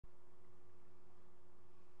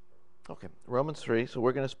Okay, Romans 3. So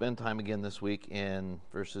we're going to spend time again this week in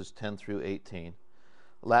verses 10 through 18.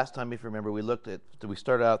 Last time, if you remember, we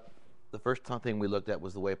started out, the first thing we looked at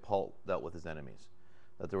was the way Paul dealt with his enemies.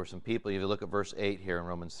 That there were some people, if you look at verse 8 here in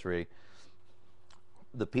Romans 3,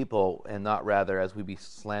 the people, and not rather, as we be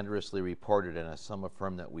slanderously reported, and as some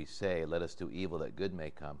affirm that we say, let us do evil that good may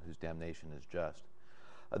come, whose damnation is just.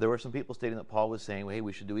 There were some people stating that Paul was saying, hey,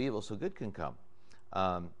 we should do evil so good can come.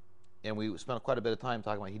 And we spent quite a bit of time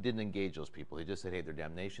talking about he didn't engage those people. He just said, hey, their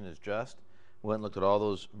damnation is just. We went and looked at all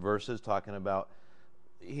those verses talking about,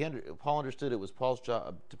 Paul understood it was Paul's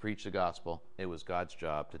job to preach the gospel. It was God's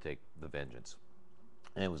job to take the vengeance.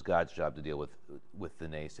 And it was God's job to deal with the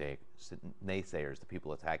naysayers, the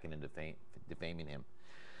people attacking and defaming him.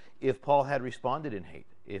 If Paul had responded in hate,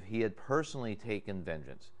 if he had personally taken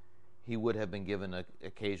vengeance, he would have been given an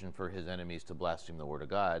occasion for his enemies to blaspheme the word of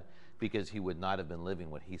God, because he would not have been living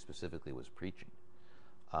what he specifically was preaching.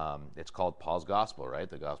 It's called Paul's gospel, right?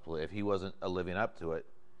 The gospel. If he wasn't living up to it,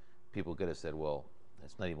 people could have said, well,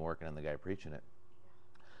 it's not even working on the guy preaching it.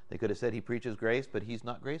 They could have said he preaches grace, but he's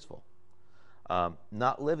not graceful.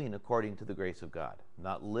 Not living according to the grace of God,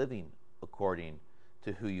 not living according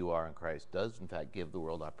to who you are in Christ, does in fact give the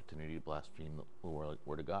world opportunity to blaspheme the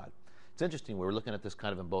word of God. It's interesting, we're looking at this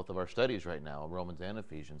kind of in both of our studies right now, Romans and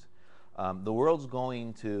Ephesians. The world's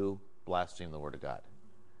going to blaspheme the word of God.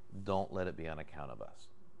 Don't let it be on account of us.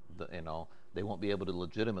 They won't be able to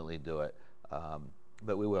legitimately do it,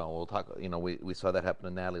 but we will. We'll talk. We saw that happen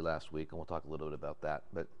to Natalie last week, and we'll talk a little bit about that.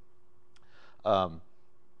 But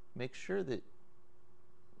make sure that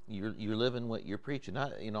you're living what you're preaching.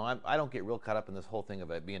 I don't get real caught up in this whole thing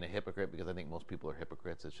about being a hypocrite, because I think most people are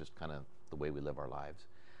hypocrites. It's just kind of the way we live our lives.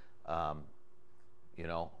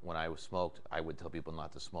 When I was smoked, I would tell people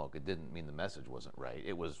not to smoke. It didn't mean the message wasn't right.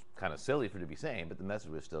 It was kind of silly for it to be saying, but the message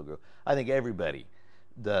was still good. I think everybody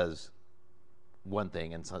does one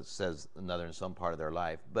thing and says another in some part of their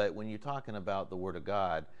life. But when you're talking about the Word of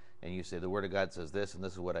God, and you say the Word of God says this, and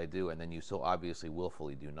this is what I do, and then you so obviously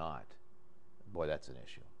willfully do not, boy, that's an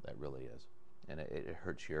issue. That really is. And it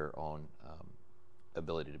hurts your own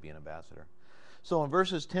ability to be an ambassador. So in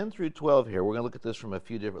verses 10 through 12 here, we're going to look at this from a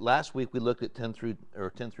few different. Last week we looked at 10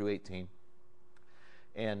 through 18,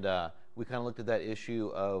 and we kind of looked at that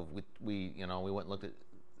issue of we went and looked at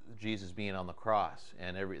Jesus being on the cross,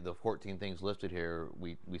 and the 14 things listed here.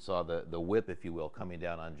 We saw the whip, if you will, coming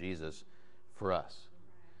down on Jesus for us.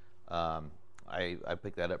 I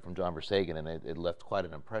picked that up from John Versagen, and it left quite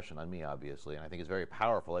an impression on me, obviously, and I think it's very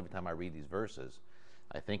powerful. Every time I read these verses,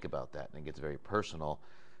 I think about that, and it gets very personal.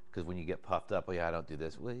 Because when you get puffed up, well, yeah, I don't do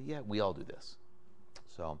this. Well, yeah, we all do this.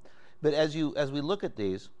 So, but as we look at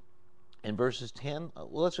these, in verses 10, well,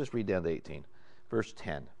 let's just read down to 18. Verse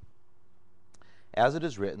 10. As it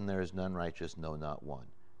is written, there is none righteous, no, not one.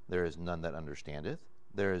 There is none that understandeth.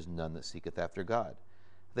 There is none that seeketh after God.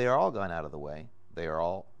 They are all gone out of the way. They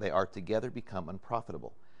are together become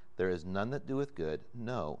unprofitable. There is none that doeth good,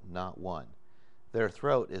 no, not one. Their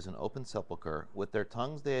throat is an open sepulchre. With their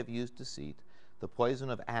tongues they have used deceit. The poison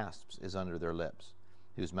of asps is under their lips,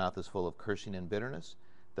 whose mouth is full of cursing and bitterness.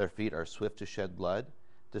 Their feet are swift to shed blood.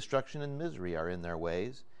 Destruction and misery are in their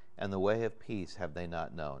ways, and the way of peace have they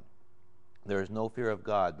not known. There is no fear of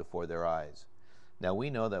God before their eyes. Now we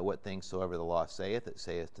know that what things soever the law saith, it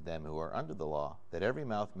saith to them who are under the law, that every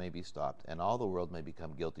mouth may be stopped, and all the world may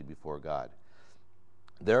become guilty before God.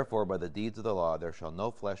 Therefore by the deeds of the law there shall no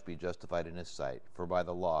flesh be justified in his sight, for by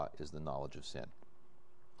the law is the knowledge of sin.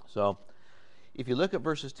 So, if you look at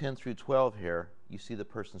verses 10 through 12 here, you see the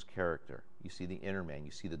person's character. You see the inner man.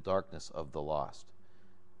 You see the darkness of the lost.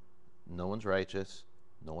 No one's righteous.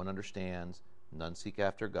 No one understands. None seek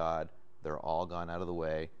after God. They're all gone out of the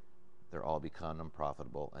way. They're all become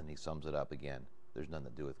unprofitable. And he sums it up again. There's none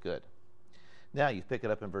that doeth good. Now you pick it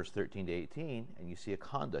up in verse 13 to 18, and you see a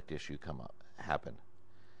conduct issue happen.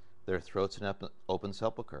 Their throats an open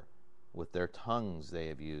sepulchre. With their tongues they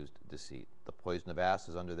have used deceit. The poison of asps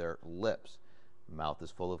is under their lips. Mouth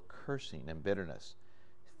is full of cursing and bitterness.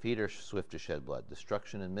 Feet are swift to shed blood.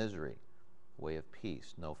 Destruction and misery. Way of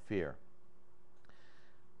peace, no fear.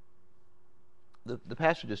 The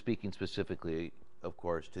passage is speaking specifically, of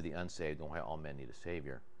course, to the unsaved and why all men need a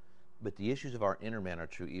Savior. But the issues of our inner man are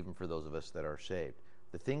true even for those of us that are saved.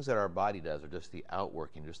 The things that our body does are just the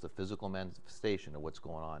outworking, just the physical manifestation of what's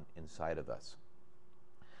going on inside of us.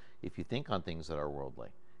 If you think on things that are worldly,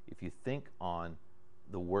 if you think on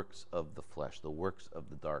the works of the flesh, the works of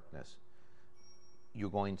the darkness, you're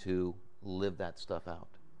going to live that stuff out.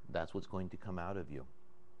 That's what's going to come out of you.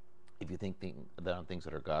 If you think on things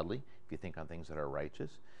that are godly, if you think on things that are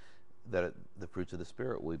righteous, that the fruits of the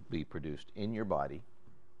Spirit will be produced in your body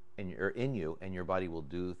in you, and your body will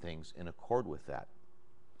do things in accord with that.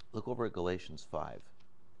 Look over at Galatians 5.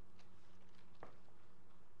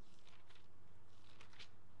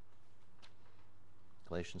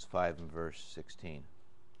 Galatians 5 and verse 16.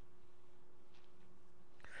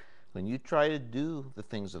 When you try to do the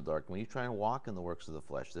things of dark, when you try to walk in the works of the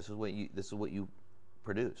flesh, this is what you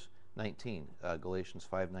produce. 19, Galatians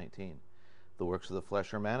 5:19. The works of the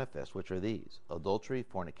flesh are manifest, which are these: adultery,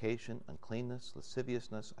 fornication, uncleanness,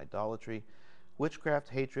 lasciviousness, idolatry, witchcraft,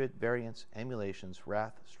 hatred, variance, emulations,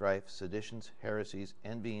 wrath, strife, seditions, heresies,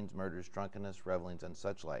 envyings, murders, drunkenness, revelings, and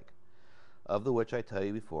such like. Of the which I tell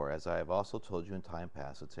you before, as I have also told you in time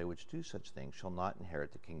past, that they which do such things shall not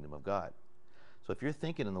inherit the kingdom of God. So if you're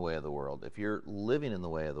thinking in the way of the world, if you're living in the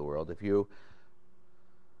way of the world, if you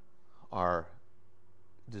are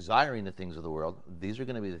desiring the things of the world, these are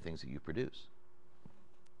going to be the things that you produce.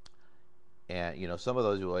 And some of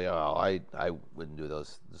those you will, I wouldn't do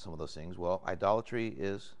some of those things. Well, idolatry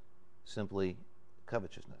is simply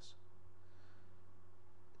covetousness.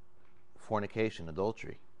 Fornication,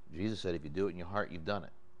 adultery. Jesus said if you do it in your heart, you've done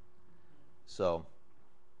it. So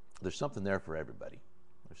there's something there for everybody.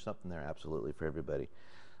 There's something there absolutely for everybody.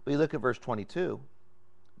 But you look at verse 22,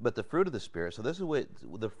 but the fruit of the Spirit, so this is what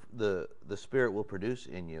the Spirit will produce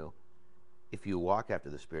in you if you walk after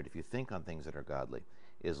the Spirit, if you think on things that are godly,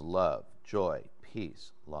 is love, joy,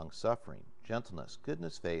 peace, long-suffering, gentleness,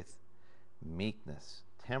 goodness, faith, meekness,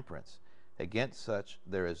 temperance. Against such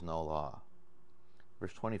there is no law.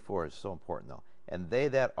 Verse 24 is so important though. And they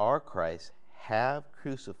that are Christ have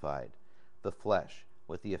crucified the flesh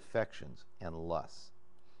with the affections and lusts.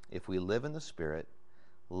 If we live in the Spirit,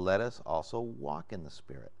 let us also walk in the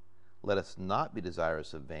Spirit. Let us not be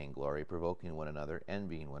desirous of vainglory, provoking one another,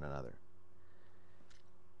 envying one another.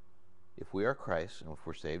 If we are Christ, and if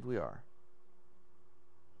we're saved, we are,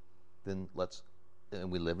 then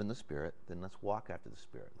and we live in the Spirit, then let's walk after the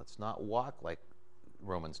Spirit. Let's not walk like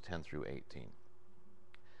Romans 10 through 18.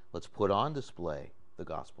 Let's put on display the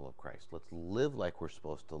gospel of Christ. Let's live like we're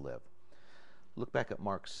supposed to live. Look back at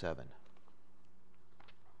Mark 7.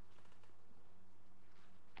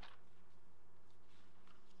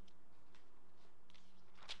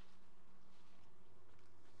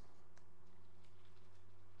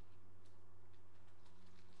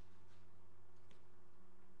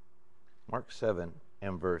 Mark 7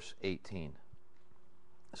 and verse 18.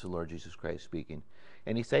 This is the Lord Jesus Christ speaking.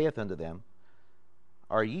 And he saith unto them,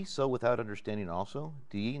 Are ye so without understanding also?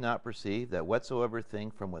 Do ye not perceive that whatsoever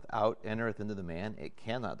thing from without entereth into the man, it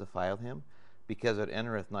cannot defile him? Because it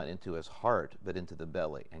entereth not into his heart, but into the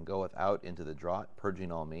belly, and goeth out into the draught,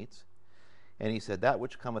 purging all meats. And he said, That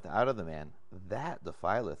which cometh out of the man, that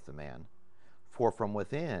defileth the man. For from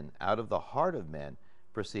within, out of the heart of men,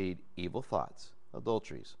 proceed evil thoughts,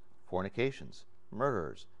 adulteries, fornications,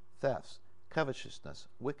 murderers, thefts, covetousness,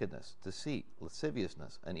 wickedness, deceit,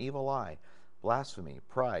 lasciviousness, an evil eye, blasphemy,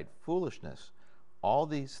 pride, foolishness. All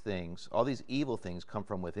these evil things come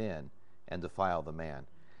from within and defile the man.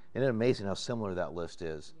 Isn't it amazing how similar that list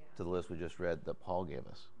is to the list we just read that Paul gave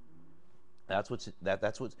us? That's what's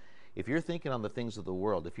if you're thinking on the things of the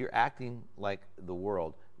world, if you're acting like the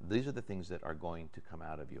world, these are the things that are going to come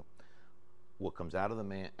out of you. What comes out of the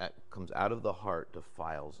man, comes out of the heart,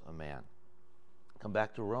 defiles a man. Come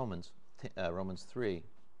back to Romans 3,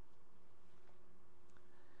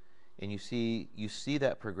 and you see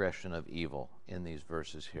that progression of evil in these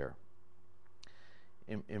verses here.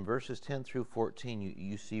 In verses 10 through 14,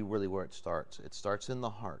 you see really where it starts. It starts in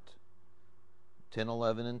the heart. 10,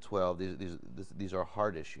 11, and 12. These are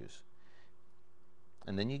heart issues.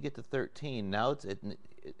 And then you get to 13. Now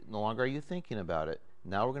no longer are you thinking about it.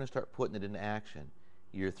 Now we're going to start putting it into action.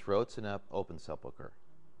 Your throat's an open sepulcher.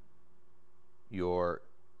 Your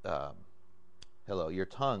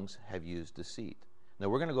tongues have used deceit. Now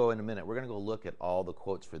we're going to go in a minute. We're going to go look at all the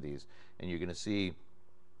quotes for these, and you're going to see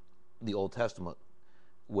the Old Testament,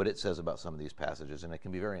 what it says about some of these passages, and it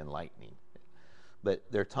can be very enlightening.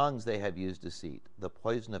 But their tongues they have used deceit. The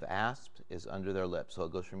poison of asps is under their lips. So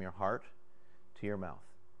it goes from your heart to your mouth.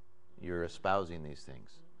 You're espousing these things.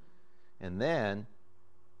 And then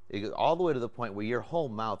it goes all the way to the point where your whole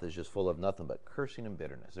mouth is just full of nothing but cursing and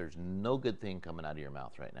bitterness. There's no good thing coming out of your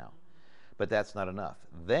mouth right now. But that's not enough.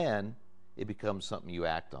 Then it becomes something you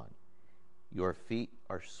act on. Your feet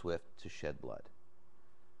are swift to shed blood.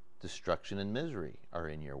 Destruction and misery are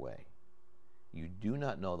in your way. You do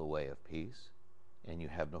not know the way of peace, and you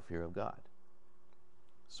have no fear of God.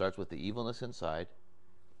 Starts with the evilness inside,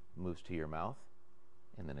 moves to your mouth,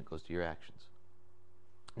 and then it goes to your actions.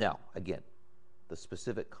 Now, again, the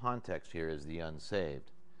specific context here is the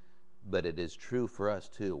unsaved, but it is true for us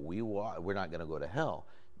too. We're not going to go to hell,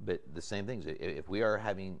 But the same things. If we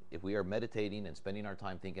are meditating and spending our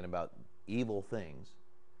time thinking about evil things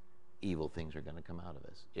are going to come out of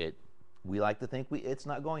us. We like to think it's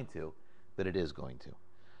not going to, but it is going to.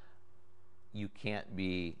 You can't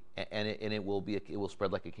be, and it will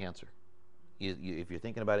spread like a cancer. If you're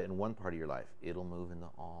thinking about it in one part of your life, it'll move into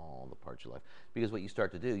all the parts of your life. Because what you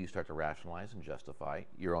start to do, you start to rationalize and justify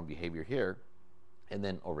your own behavior here, and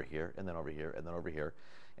then over here, and then over here, and then over here.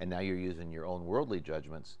 And now you're using your own worldly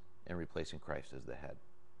judgments and replacing Christ as the head.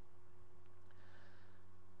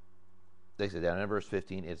 They say down in verse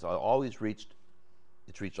 15, it's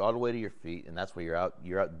reached all the way to your feet, and that's why you're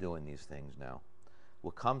out doing these things now.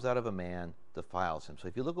 What comes out of a man defiles him. So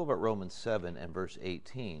if you look over at Romans 7 and verse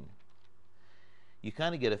 18, you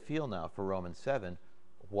kind of get a feel now for Romans 7.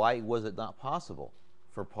 Why was it not possible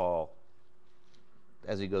for Paul,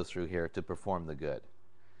 as he goes through here, to perform the good?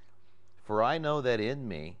 For I know that in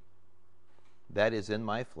me, that is in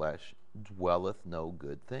my flesh, dwelleth no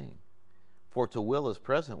good thing. For to will is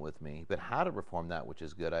present with me, but how to perform that which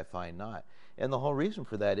is good I find not. And the whole reason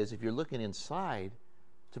for that is if you're looking inside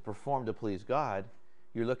to perform to please God,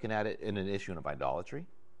 you're looking at it in an issue of idolatry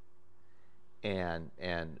and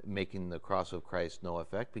making the cross of Christ no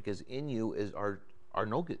effect, because in you in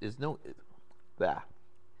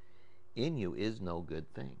you is no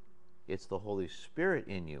good thing. It's the Holy Spirit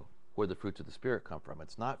in you where the fruits of the Spirit come from.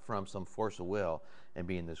 It's not from some force of will and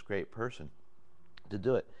being this great person to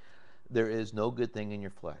do it. There is no good thing in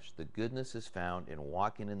your flesh. The goodness is found in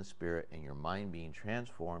walking in the Spirit and your mind being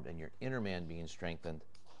transformed and your inner man being strengthened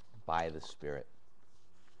by the Spirit.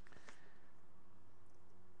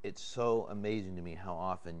 It's so amazing to me how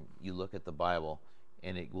often you look at the Bible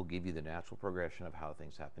and it will give you the natural progression of how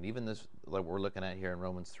things happen. Even this, like we're looking at here in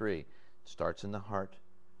Romans 3, it starts in the heart,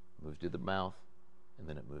 moves to the mouth, and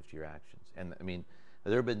then it moves to your actions. And I mean,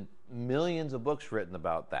 there have been millions of books written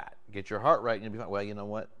about that. Get your heart right and you'll be fine. Well, you know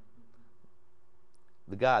what?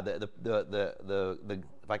 The God,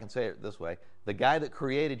 if I can say it this way, the guy that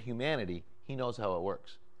created humanity, he knows how it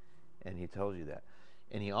works. And he tells you that.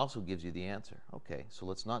 And he also gives you the answer. Okay, so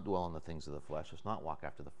let's not dwell on the things of the flesh. Let's not walk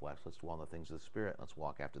after the flesh. Let's dwell on the things of the Spirit. Let's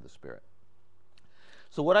walk after the Spirit.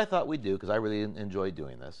 So what I thought we'd do, because I really enjoy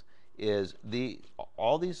doing this, is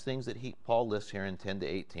all these things that Paul lists here in 10 to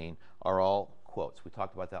 18 are all quotes. We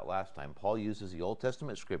talked about that last time. Paul uses the Old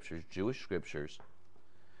Testament scriptures, Jewish scriptures,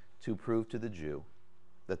 to prove to the Jew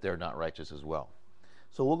that they're not righteous as well.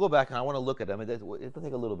 So we'll go back and I want to look at them. It'll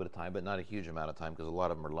take a little bit of time, but not a huge amount of time because a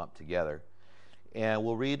lot of them are lumped together. And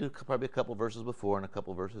we'll read probably a couple verses before and a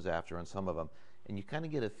couple verses after on some of them. And you kind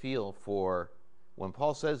of get a feel for when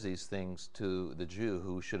Paul says these things to the Jew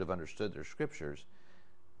who should have understood their scriptures,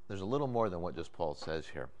 there's a little more than what just Paul says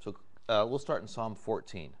here. So we'll start in Psalm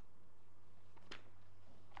 14.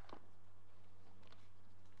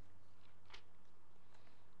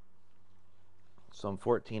 Psalm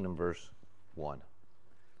 14 and verse 1.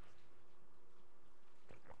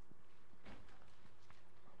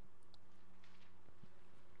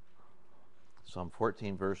 Psalm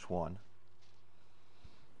 14, verse 1.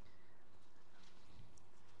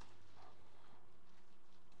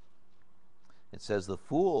 It says, "The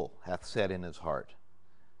fool hath said in his heart,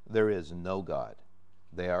 there is no God.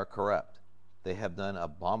 They are corrupt. They have done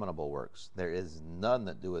abominable works. There is none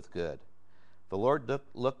that doeth good. The Lord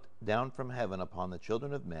looked down from heaven upon the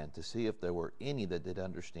children of men to see if there were any that did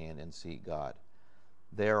understand and seek God.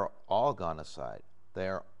 They are all gone aside. They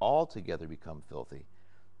are altogether become filthy.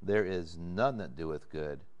 There is none that doeth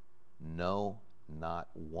good, no, not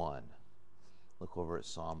one." Look over at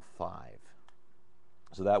Psalm 5.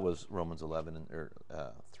 So that was Romans 11 or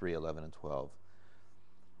 3, 11, and 12.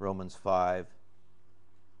 Romans 5,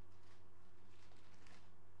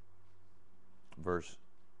 verse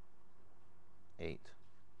 8.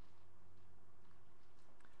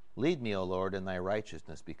 "Lead me, O Lord, in thy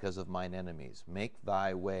righteousness because of mine enemies. Make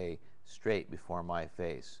thy way straight before my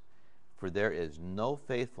face. For there is no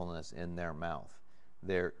faithfulness in their mouth.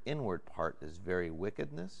 Their inward part is very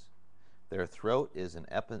wickedness. Their throat is an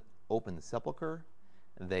open sepulchre.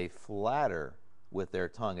 They flatter with their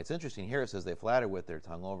tongue." It's interesting. Here it says they flatter with their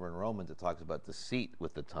tongue. Over in Romans it talks about deceit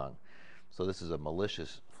with the tongue. So this is a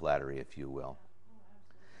malicious flattery, if you will.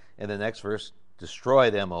 And the next verse,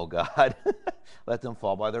 "Destroy them, O God. Let them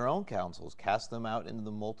fall by their own counsels. Cast them out into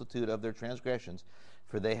the multitude of their transgressions,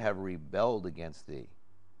 for they have rebelled against thee."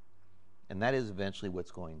 And that is eventually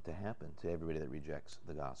what's going to happen to everybody that rejects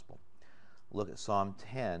the gospel. Look at Psalm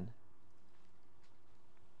 10.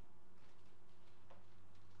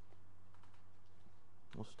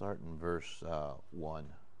 We'll start in verse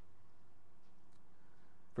 1.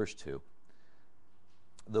 Verse 2.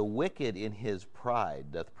 The wicked in his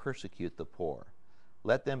pride doth persecute the poor.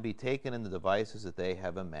 Let them be taken in the devices that they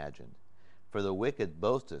have imagined. For the wicked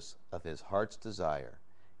boasteth of his heart's desire,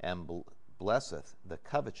 and blesseth the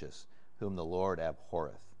covetous, whom the Lord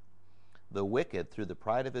abhorreth. The wicked, through the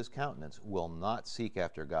pride of his countenance, will not seek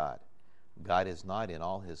after God. God is not in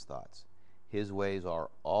all his thoughts. His ways are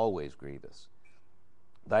always grievous.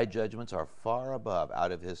 Thy judgments are far above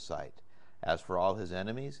out of his sight. As for all his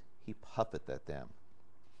enemies, he puffeth at them.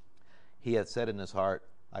 He hath said in his heart,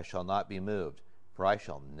 I shall not be moved, for I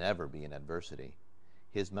shall never be in adversity.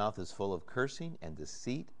 His mouth is full of cursing and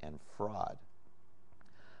deceit and fraud.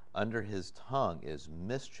 Under his tongue is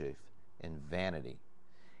mischief and vanity.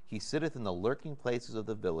 He sitteth in the lurking places of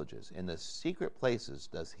the villages. In the secret places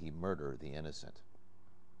does he murder the innocent.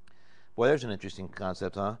 Boy, there's an interesting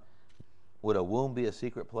concept, huh? Would a womb be a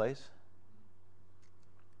secret place?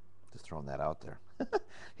 Just throwing that out there.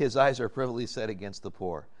 His eyes are privily set against the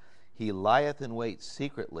poor. He lieth in wait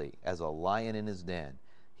secretly as a lion in his den.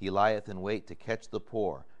 He lieth in wait to catch the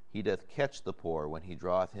poor. He doth catch the poor when he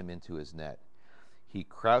draweth him into his net. He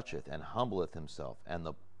croucheth and humbleth himself, and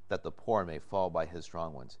that the poor may fall by his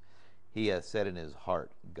strong ones. He hath said in his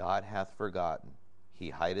heart, God hath forgotten. He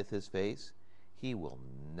hideth his face. He will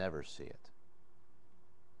never see it.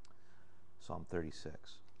 Psalm 36.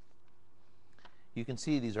 You can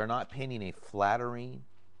see these are not painting a flattering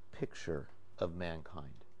picture of mankind.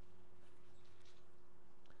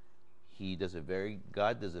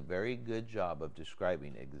 God does a very good job of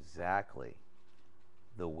describing exactly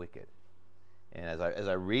the wicked. And as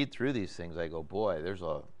I read through these things, I go, boy,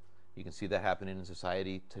 you can see that happening in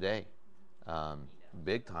society today,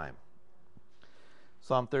 big time.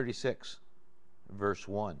 Psalm 36, verse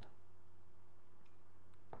 1.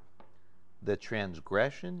 The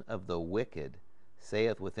transgression of the wicked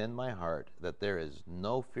saith within my heart that there is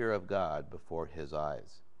no fear of God before his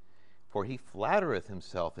eyes. For he flattereth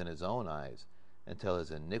himself in his own eyes, until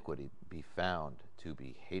his iniquity be found to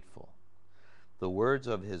be hateful. The words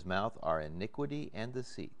of his mouth are iniquity and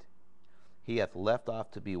deceit. He hath left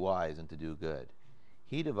off to be wise and to do good.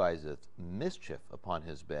 He deviseth mischief upon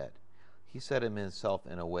his bed. He set himself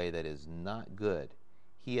in a way that is not good.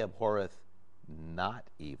 He abhorreth not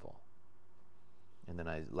evil. And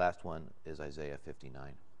then last one is Isaiah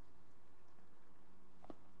 59.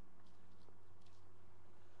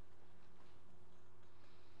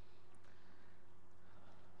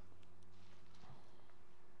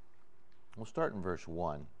 We'll start in verse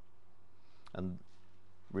 1. And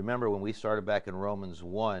remember, when we started back in Romans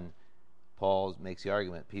 1, Paul makes the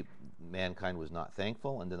argument mankind was not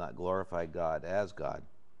thankful and did not glorify God as God.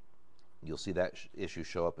 You'll see that issue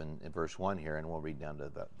show up in verse 1 here, and we'll read down to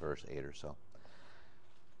about verse 8 or so.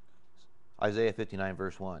 Isaiah 59,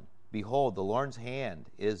 verse 1. Behold, the Lord's hand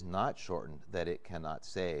is not shortened that it cannot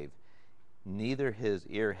save, neither his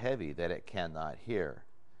ear heavy that it cannot hear.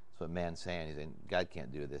 That's what man's saying. He's saying, God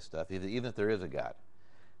can't do this stuff, even if there is a God.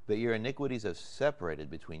 But your iniquities have separated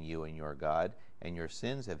between you and your God, and your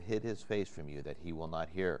sins have hid his face from you, that he will not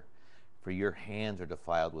hear. For your hands are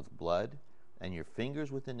defiled with blood, and your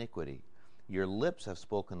fingers with iniquity. Your lips have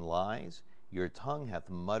spoken lies, your tongue hath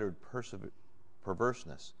muttered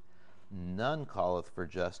perverseness. None calleth for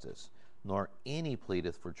justice, nor any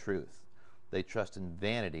pleadeth for truth. They trust in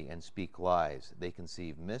vanity and speak lies. They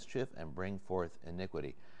conceive mischief and bring forth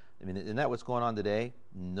iniquity. I mean, isn't that what's going on today?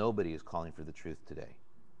 Nobody is calling for the truth today.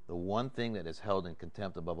 The one thing that is held in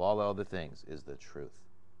contempt above all other things is the truth.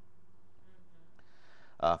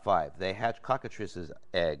 5. They hatch cockatrices'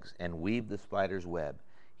 eggs and weave the spider's web.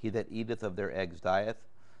 He that eateth of their eggs dieth,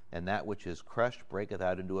 and that which is crushed breaketh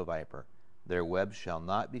out into a viper. Their webs shall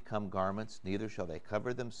not become garments, neither shall they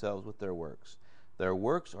cover themselves with their works. Their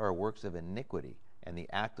works are works of iniquity, and the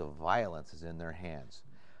act of violence is in their hands.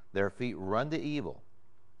 Their feet run to evil,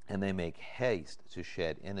 and they make haste to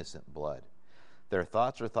shed innocent blood. Their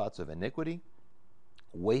thoughts are thoughts of iniquity.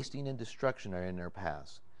 Wasting and destruction are in their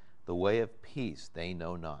paths. The way of peace they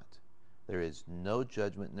know not. There is no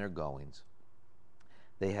judgment in their goings.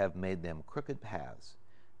 They have made them crooked paths.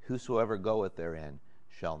 Whosoever goeth therein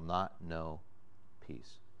shall not know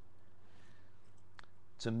peace.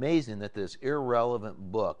 It's amazing that this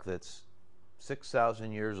irrelevant book that's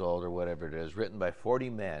 6,000 years old or whatever it is, written by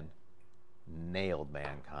 40 men, nailed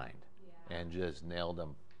mankind. Yeah. And just nailed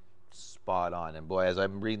them spot on. And boy, as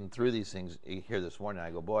I'm reading through these things here this morning,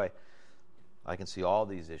 I go, boy, I can see all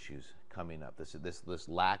these issues coming up. This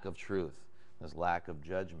lack of truth, this lack of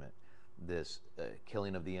judgment, this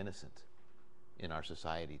killing of the innocent in our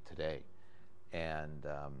society today. And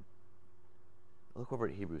look over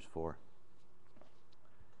at Hebrews 4.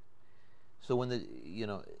 So when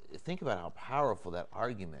think about how powerful that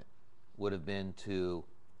argument would have been to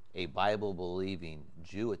a Bible-believing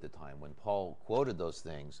Jew at the time. When Paul quoted those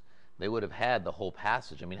things, they would have had the whole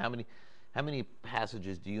passage. I mean, how many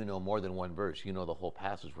passages do you know more than one verse? You know the whole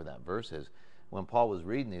passage where that verse is. When Paul was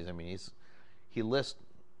reading these, I mean, he lists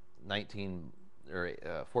 19 or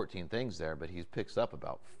 14 things there, but he picks up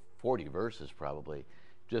about 40 verses probably.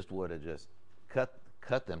 Just would have just cut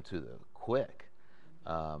them to the quick.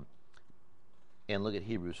 And look at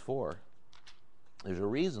Hebrews 4. There's a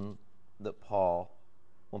reason that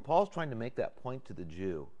when Paul's trying to make that point to the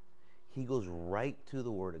Jew, he goes right to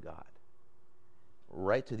the Word of God,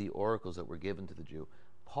 right to the oracles that were given to the Jew.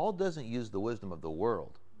 Paul doesn't use the wisdom of the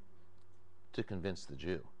world to convince the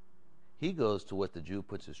Jew. He goes to what the Jew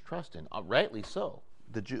puts his trust in, rightly so.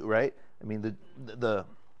 The Jew, right? I mean,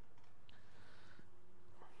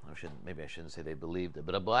 maybe I shouldn't say they believed it,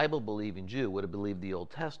 but a Bible-believing Jew would have believed the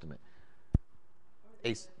Old Testament.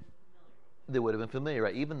 They would have been familiar,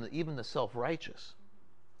 right? Even the self-righteous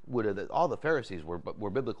would have. All the Pharisees were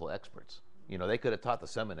biblical experts. You know, they could have taught the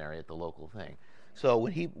seminary at the local thing. So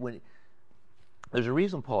when there's a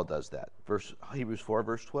reason Paul does that. Hebrews 4,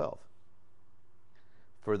 verse 12.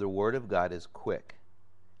 For the word of God is quick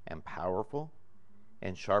and powerful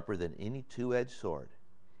and sharper than any two-edged sword,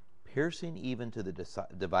 piercing even to the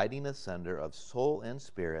dividing asunder of soul and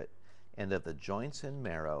spirit, and of the joints and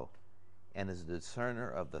marrow, and is a discerner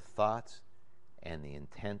of the thoughts and the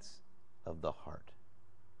intents of the heart.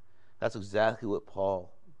 That's exactly what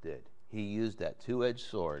Paul did. He used that two-edged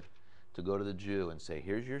sword to go to the Jew and say,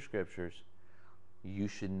 here's your scriptures. You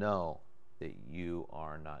should know that you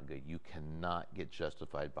are not good. You cannot get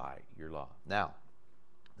justified by your law. Now,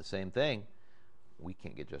 the same thing, we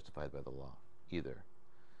can't get justified by the law either.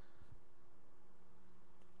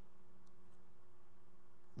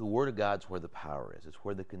 The Word of God's where the power is. It's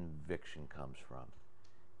where the conviction comes from.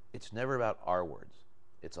 It's never about our words.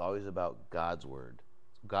 It's always about God's word.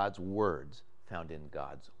 God's words found in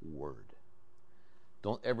God's word.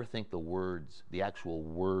 Don't ever think the actual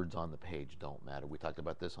words on the page don't matter. We talked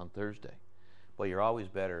about this on Thursday. But you're always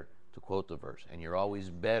better to quote the verse, and you're always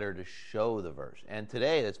better to show the verse. And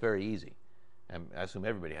today, that's very easy. And I assume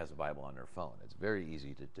everybody has a Bible on their phone. It's very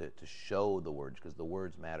easy to show the words because the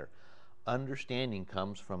words matter. Understanding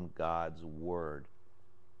comes from God's word,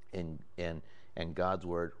 and God's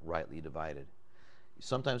word rightly divided.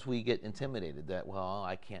 Sometimes we get intimidated that, well,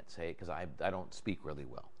 I can't say it because I don't speak really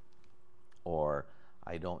well, or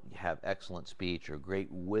I don't have excellent speech or great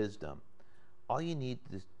wisdom. All you need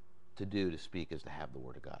to do to speak is to have the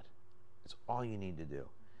Word of God. It's all you need to do.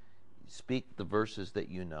 Speak the verses that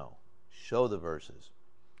you know. Show the verses.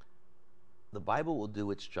 The Bible will do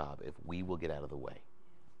its job if we will get out of the way.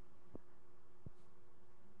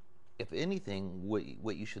 If anything,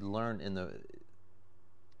 what you should learn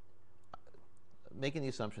making the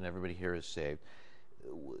assumption everybody here is saved,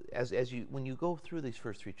 when you go through these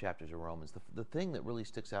first 3 chapters of Romans, the thing that really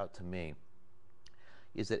sticks out to me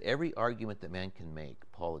is that every argument that man can make,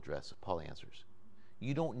 Paul answers.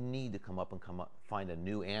 You don't need to find a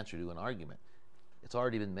new answer to an argument. It's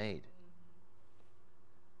already been made.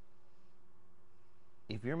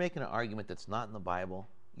 If you're making an argument that's not in the Bible,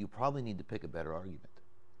 you probably need to pick a better argument.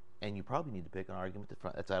 And you probably need to pick an argument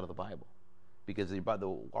that's out of the Bible. Because the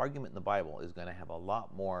argument in the Bible is going to have a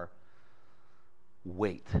lot more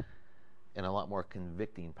weight and a lot more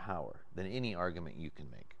convicting power than any argument you can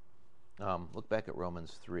make. Look back at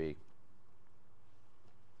Romans 3.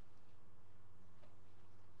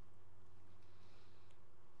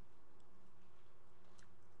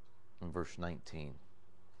 In verse 19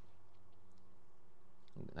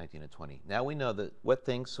 and 20. Now we know that what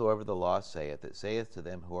things soever the law saith, it saith to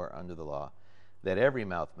them who are under the law, that every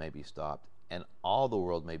mouth may be stopped, and all the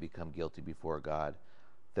world may become guilty before God.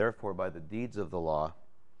 Therefore, by the deeds of the law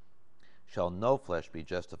shall no flesh be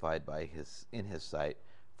justified in his sight,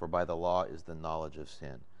 for by the law is the knowledge of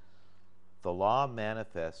sin. The law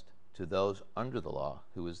manifest to those under the law,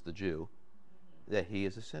 who is the Jew, that he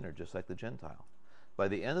is a sinner, just like the Gentile. By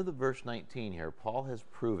the end of the verse 19 here, Paul has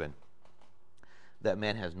proven that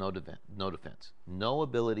man has no defense, no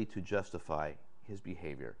ability to justify his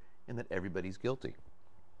behavior, and that everybody's guilty.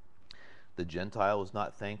 The Gentile was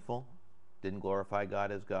not thankful, didn't glorify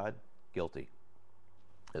God as God, guilty.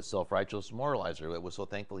 A self-righteous moralizer that was so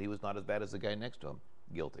thankful he was not as bad as the guy next to him,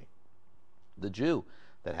 guilty. The Jew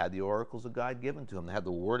that had the oracles of God given to him, that had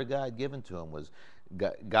the word of God given to him,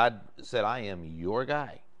 God said, I am your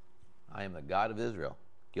guy. I am the God of Israel,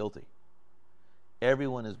 guilty.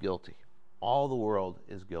 Everyone is guilty. All the world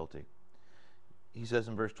is guilty. He says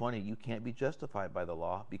in verse 20, you can't be justified by the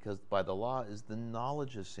law, because by the law is the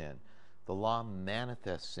knowledge of sin. The law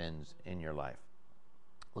manifests sins in your life.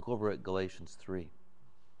 Look over at Galatians 3.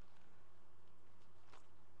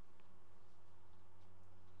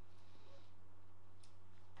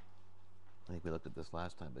 I think we looked at this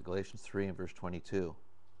last time, but Galatians 3 and verse 22.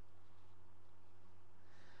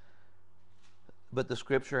 But the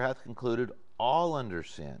scripture hath concluded all under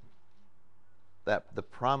sin, that the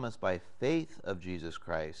promise by faith of Jesus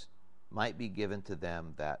Christ might be given to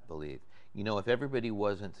them that believe. You know, if everybody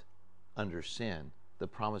wasn't under sin, the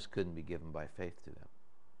promise couldn't be given by faith to them,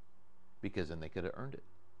 because then they could have earned it.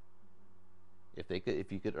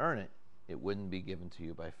 If you could earn it, it wouldn't be given to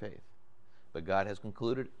you by faith. But God has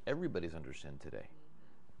concluded everybody's under sin today.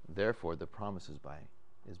 Therefore, the promise is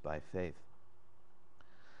by faith.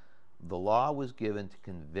 The law was given to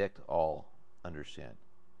convict all under sin.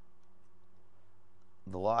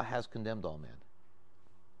 The law has condemned all men.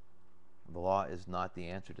 The law is not the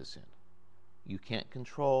answer to sin. You can't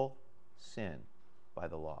control sin by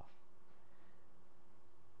the law.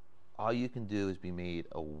 All you can do is be made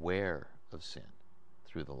aware of sin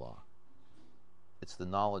through the law. It's the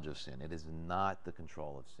knowledge of sin. It is not the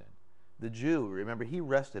control of sin. The Jew, remember, he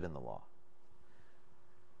rested in the law.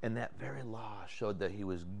 And that very law showed that he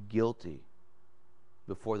was guilty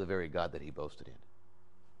before the very God that he boasted in.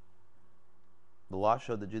 The law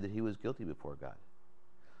showed the Jew that he was guilty before God.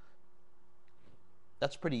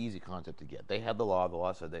 That's a pretty easy concept to get. They had the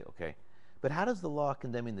law said okay. But how does the law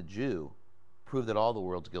condemning the Jew prove that all the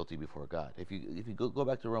world's guilty before God? If you go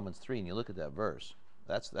back to Romans 3 and you look at that verse,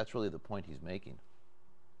 that's really the point he's making.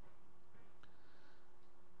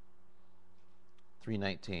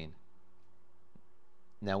 3:19.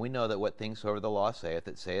 Now we know that what things soever the law saith,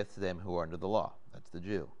 it saith to them who are under the law. That's the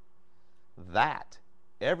Jew. That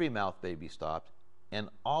every mouth may be stopped, and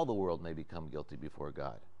all the world may become guilty before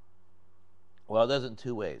God. Well, it does it in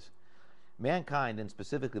two ways. Mankind, and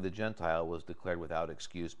specifically the Gentile, was declared without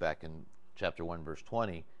excuse back in chapter 1, verse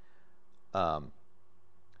 20.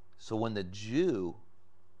 So when the Jew,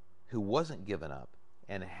 who wasn't given up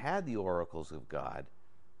and had the oracles of God,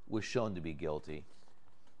 was shown to be guilty,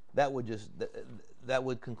 that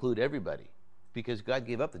would conclude everybody, because God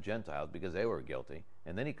gave up the Gentiles because they were guilty.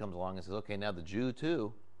 And then he comes along and says, okay, now the Jew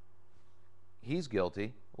too, he's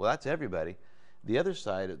guilty. Well, that's everybody. The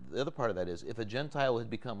other part of that is, if a Gentile had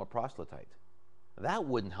become a proselyte, that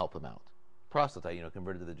wouldn't help him out. Proselyte,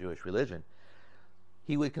 converted to the Jewish religion.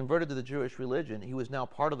 He would converted to the Jewish religion. He was now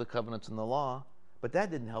part of the covenants and the law, but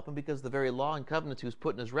that didn't help him, because the very law and covenants he was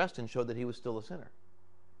putting his rest in showed that he was still a sinner.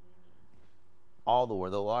 All the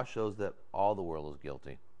world. The law shows that all the world is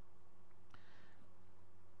guilty.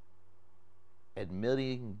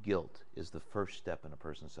 Admitting guilt is the first step in a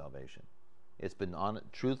person's salvation. It's been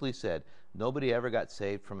truthfully said, nobody ever got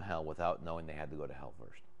saved from hell without knowing they had to go to hell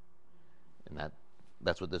first. And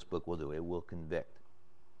that's what this book will do. It will convict.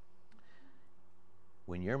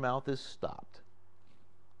 When your mouth is stopped,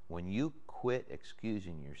 when you quit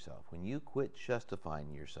excusing yourself, when you quit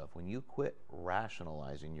justifying yourself, when you quit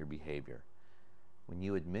rationalizing your behavior, when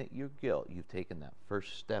you admit your guilt, you've taken that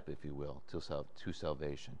first step, if you will, to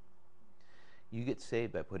salvation. You get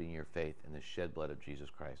saved by putting your faith in the shed blood of Jesus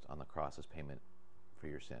Christ on the cross as payment for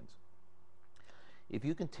your sins. If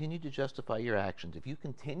you continue to justify your actions, if you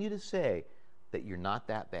continue to say that you're not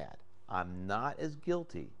that bad, I'm not as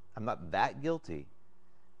guilty, I'm not that guilty,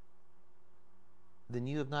 then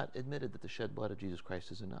you have not admitted that the shed blood of Jesus Christ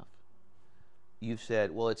is enough. You've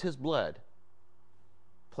said, well, it's his blood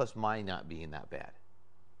plus my not being that bad,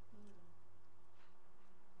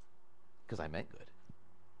 because I meant good.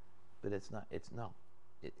 But it's not.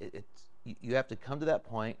 You have to come to that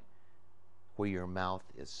point where your mouth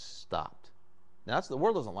is stopped. Now, the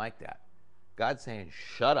world doesn't like that. God's saying,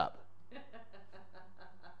 shut up.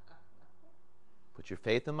 Put your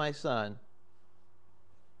faith in my Son.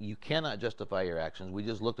 You cannot justify your actions. We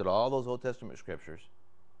just looked at all those Old Testament scriptures.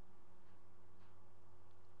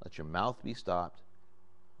 Let your mouth be stopped.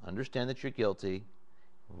 Understand that you're guilty.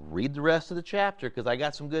 Read the rest of the chapter, because I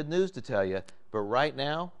got some good news to tell you. But right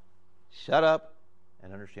now, shut up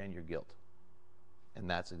and understand your guilt. And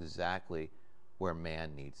that's exactly where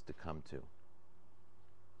man needs to come to.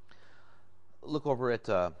 Look over at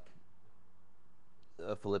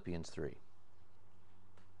Philippians 3.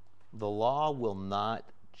 The law will not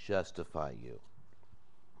justify you.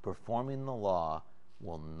 Performing the law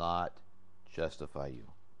will not justify you.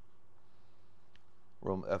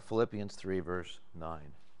 Philippians 3, verse 9.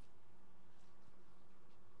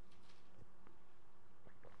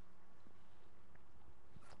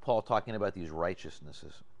 Paul talking about these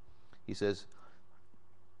righteousnesses. He says,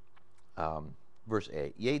 Verse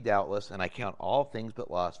 8, yea, doubtless, and I count all things but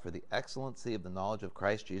loss for the excellency of the knowledge of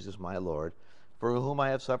Christ Jesus my Lord, for whom I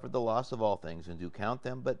have suffered the loss of all things, and do count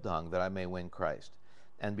them but dung, that I may win Christ,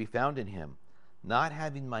 and be found in him, not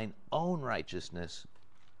having mine own righteousness,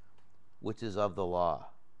 which is of the law,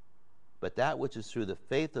 but that which is through the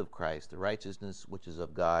faith of Christ, the righteousness which is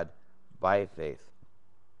of God by faith.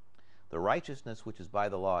 The righteousness which is by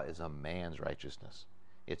the law is a man's righteousness.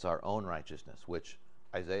 It's our own righteousness, which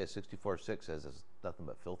Isaiah 64:6 says is nothing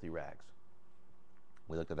but filthy rags.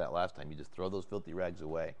 We looked at that last time. You just throw those filthy rags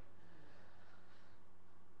away.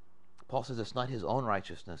 Paul says it's not his own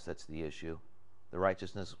righteousness that's the issue, the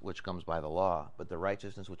righteousness which comes by the law, but the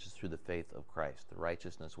righteousness which is through the faith of Christ, the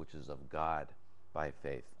righteousness which is of God by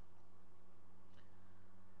faith.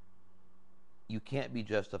 You can't be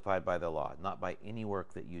justified by the law, not by any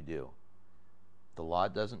work that you do. The law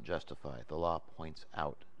doesn't justify. The law points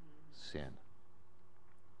out sin.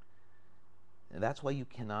 And that's why you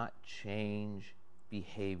cannot change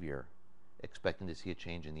behavior expecting to see a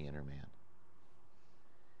change in the inner man.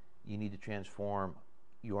 You need to transform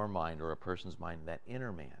your mind, or a person's mind, that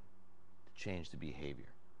inner man, to change the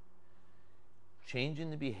behavior.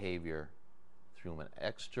 Changing the behavior through an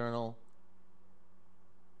external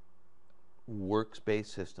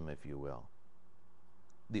works-based system, if you will,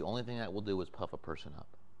 the only thing that will do is puff a person up.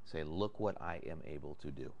 Say, look what I am able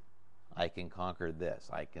to do. I can conquer this.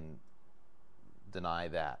 I can deny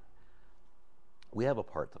that. We have a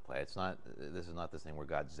part to play. This is not this thing where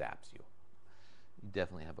God zaps you. You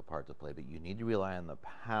definitely have a part to play, but you need to rely on the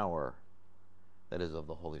power that is of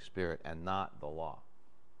the Holy Spirit and not the law.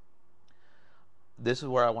 This is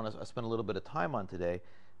where I want to spend a little bit of time on today,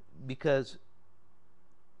 because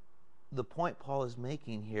the point Paul is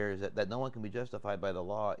making here is that no one can be justified by the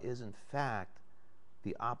law is in fact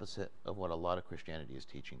the opposite of what a lot of Christianity is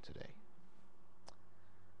teaching today.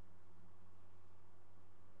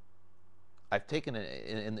 I've taken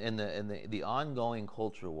in the ongoing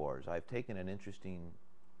culture wars, I've taken an interesting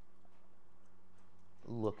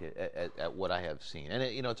look at what I have seen, and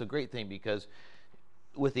it's a great thing, because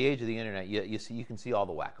with the age of the internet, you can see all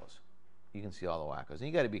the wackos. You can see all the wackos, and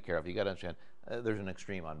you got to be careful. You got to understand there's an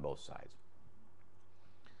extreme on both sides.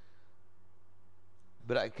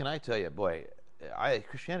 But can I tell you, boy,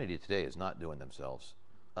 Christianity today is not doing themselves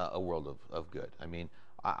a world of good. I mean,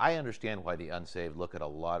 I understand why the unsaved look at a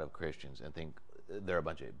lot of Christians and think they're a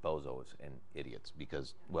bunch of bozos and idiots,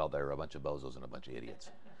 because, well, they're a bunch of bozos and a bunch of idiots.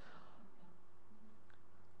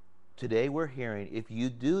 Today we're hearing, if you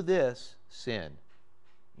do this sin,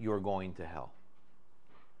 you're going to hell.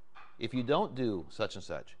 If you don't do such and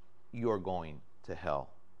such, you're going to hell.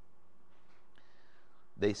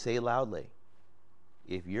 They say loudly,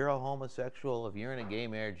 if you're a homosexual, if you're in a gay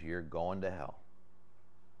marriage, you're going to hell.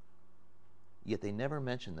 Yet they never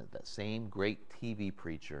mention that same great TV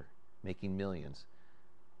preacher making millions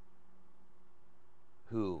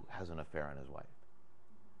who has an affair on his wife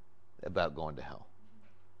about going to hell.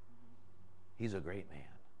 He's a great man.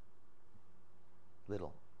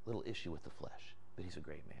 Little issue with the flesh, but he's a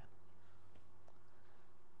great man.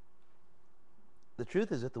 The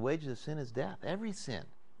truth is that the wages of sin is death. Every sin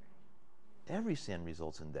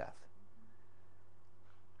results in death.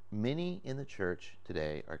 Many in the church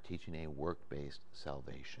today are teaching a work-based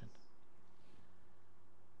salvation.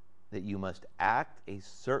 That you must act a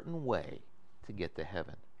certain way to get to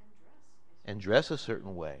heaven. And dress a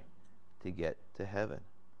certain way to get to heaven.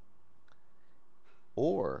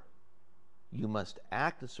 Or you must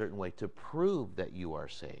act a certain way to prove that you are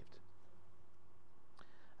saved.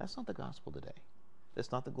 That's not the gospel today.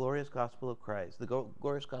 That's not the glorious gospel of Christ. The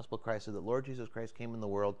glorious gospel of Christ is that Lord Jesus Christ came in the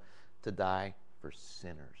world to die for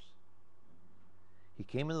sinners. He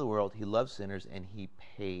came into the world, he loved sinners, and he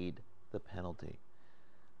paid the penalty.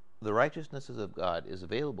 The righteousness of God is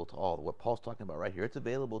available to all. What Paul's talking about right here, it's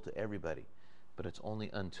available to everybody, but it's only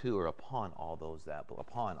unto or upon all those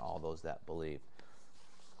that believe.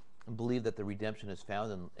 And believe that the redemption is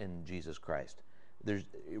found in Jesus Christ.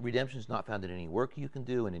 Redemption is not found in any work you can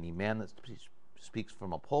do, in any man that speaks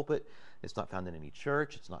from a pulpit. It's not found in any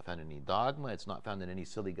church. It's not found in any dogma. It's not found in any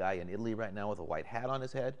silly guy in Italy right now with a white hat on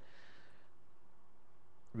his head.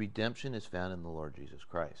 Redemption is found in the Lord Jesus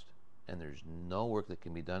Christ, and there's no work that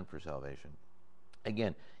can be done for salvation.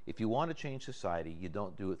 Again, if you want to change society, you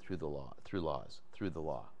don't do it through the law.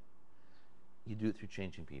 You do it through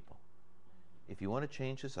changing people. If you want to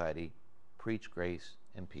change society, preach grace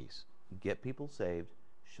and peace. Get people saved,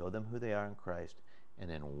 show them who they are in Christ, and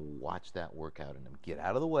then watch that work out in them. Get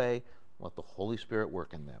out of the way, let the Holy Spirit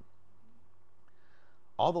work in them.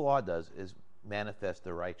 All the law does is manifest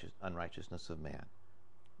the unrighteousness of man.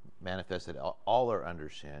 Manifest that all are under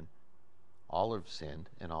sin, all have sinned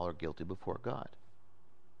and all are guilty before God.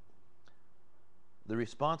 The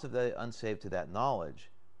response of the unsaved to that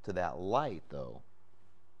knowledge, to that light, though,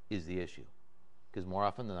 is the issue. Because more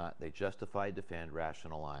often than not, they justify, defend,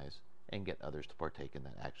 rationalize, and get others to partake in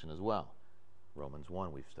that action as well. Romans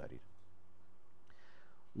 1 we've studied.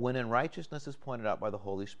 When unrighteousness is pointed out by the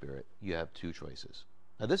Holy Spirit, you have two choices.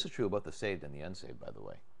 Now, this is true about the saved and the unsaved, by the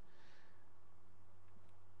way.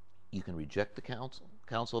 You can reject the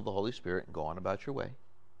counsel of the Holy Spirit and go on about your way.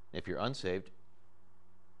 If you're unsaved,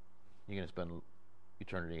 you're going to spend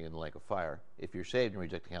eternity in the lake of fire. If you're saved and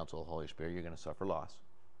reject the counsel of the Holy Spirit, you're going to suffer loss.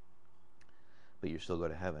 But you still go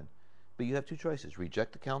to heaven. But you have two choices: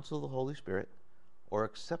 reject the counsel of the Holy Spirit or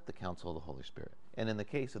accept the counsel of the Holy Spirit. And in the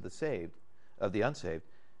case of the unsaved,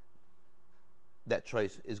 that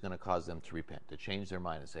choice is going to cause them to repent, to change their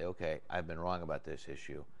mind and say, okay, I've been wrong about this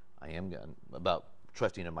issue. I am about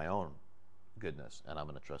trusting in my own goodness, and I'm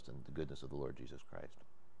going to trust in the goodness of the Lord Jesus Christ.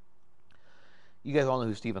 You guys all know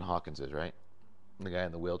who Stephen Hawkins is, right? The guy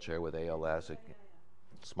in the wheelchair with ALS,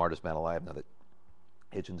 smartest man alive now that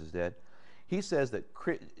Hitchens is dead. He says that,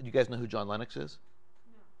 do you guys know who John Lennox is?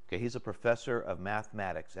 No. Okay, he's a professor of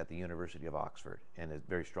mathematics at the University of Oxford and a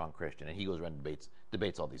very strong Christian, and he goes around and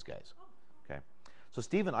debates all these guys. Okay, so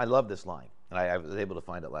Stephen, I love this line, and I was able to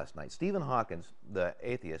find it last night. Stephen Hawkins, the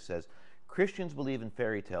atheist, says, Christians believe in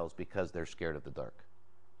fairy tales because they're scared of the dark.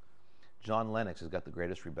 John Lennox has got the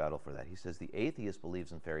greatest rebuttal for that. He says the atheist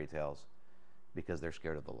believes in fairy tales because they're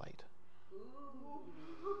scared of the light.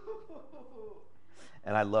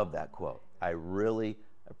 And I love that quote. I really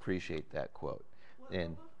appreciate that quote.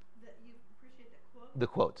 And that you appreciate that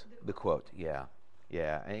quote? The quote, yeah.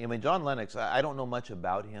 Yeah. I mean, John Lennox, I don't know much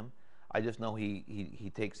about him. I just know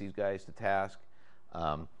he takes these guys to task.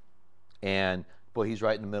 And boy, he's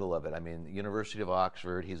right in the middle of it. I mean, the University of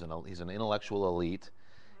Oxford, he's an intellectual elite.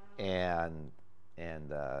 Wow.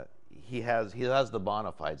 And he has the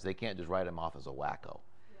bona fides. They can't just write him off as a wacko.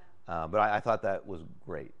 Yeah. But I thought that was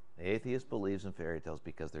great. The atheist believes in fairy tales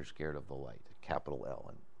because they're scared of the light, capital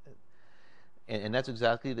L, and that's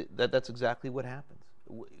exactly that's exactly what happens.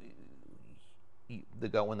 When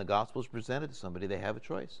the gospel is presented to somebody, they have a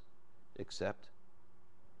choice: accept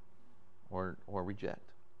or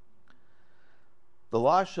reject. The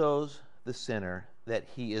law shows the sinner that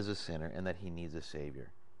he is a sinner and that he needs a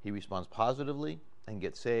savior. He responds positively and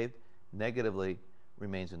gets saved. Negatively,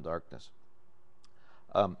 remains in darkness.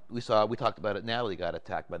 We talked about it. Natalie got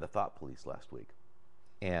attacked by the thought police last week,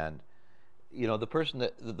 and you know the person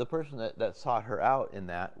that sought her out in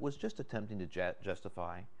that was just attempting to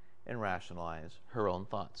justify and rationalize her own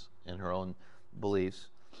thoughts and her own beliefs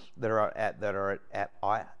that are at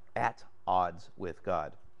odds with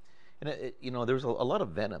God. And there was a lot of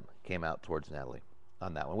venom came out towards Natalie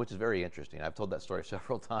on that one, which is very interesting. I've told that story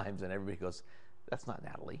several times, and everybody goes, "That's not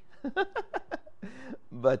Natalie."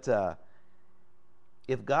 But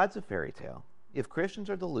if God's a fairy tale, if Christians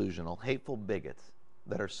are delusional, hateful bigots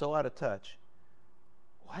that are so out of touch,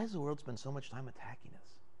 why has the world spent so much time attacking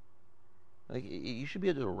us? Like, you should be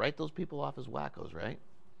able to write those people off as wackos, right?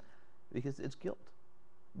 Because it's guilt.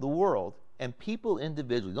 The world and people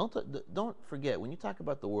individually. Don't forget, when you talk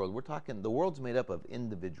about the world, we're talking the world's made up of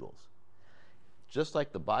individuals. Just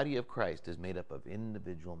like the body of Christ is made up of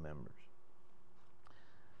individual members.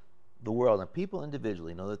 The world and people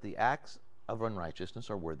individually know that the acts of unrighteousness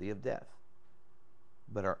are worthy of death,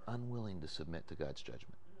 but are unwilling to submit to God's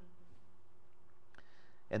judgment.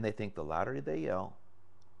 And they think the louder they yell,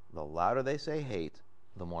 the louder they say hate,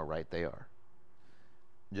 the more right they are.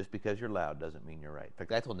 Just because you're loud doesn't mean you're right. In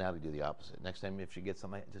fact, I told Natalie to do the opposite. Next time if she gets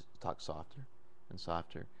something, just talk softer and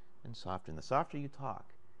softer and softer. And the softer you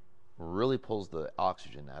talk, really pulls the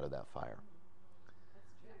oxygen out of that fire.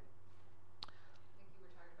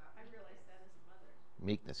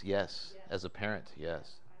 Meekness, yes. As a parent,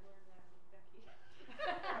 yes. I learned that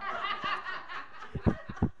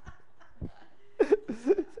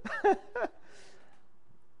with Becky.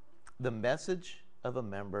 The message of a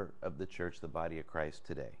member of the church, the body of Christ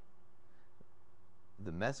today,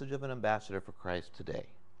 the message of an ambassador for Christ today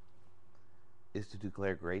is to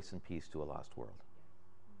declare grace and peace to a lost world,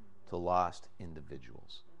 to lost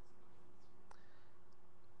individuals.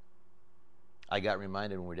 I got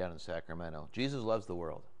reminded when we were down in Sacramento, Jesus loves the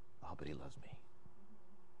world. Oh, but he loves me.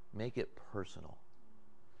 Make it personal.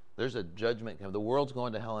 There's a judgment coming. The world's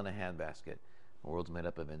going to hell in a handbasket. The world's made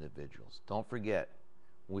up of individuals. Don't forget,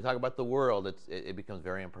 when we talk about the world, it becomes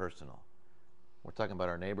very impersonal. We're talking about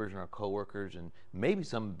our neighbors and our coworkers and maybe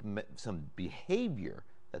some behavior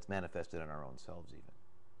that's manifested in our own selves even.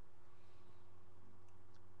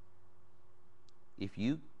 if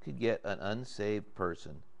you could get an unsaved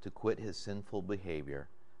person to quit his sinful behavior,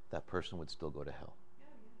 that person would still go to hell.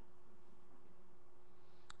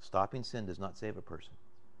 Stopping sin does not save a person.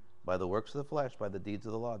 By the works of the flesh, by the deeds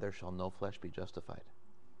of the law, there shall no flesh be justified.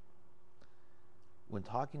 When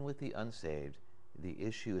talking with the unsaved, the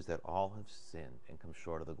issue is that all have sinned and come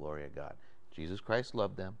short of the glory of God. Jesus Christ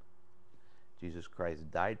loved them. Jesus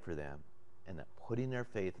Christ died for them. And that putting their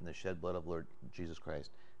faith in the shed blood of Lord Jesus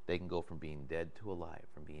Christ, they can go from being dead to alive,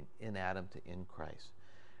 from being in Adam to in Christ,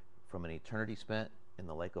 from an eternity spent in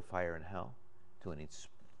the lake of fire in hell to an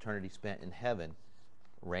eternity spent in heaven,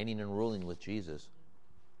 reigning and ruling with Jesus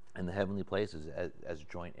in the heavenly places as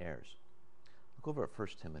joint heirs. Look over at 1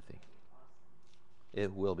 Timothy.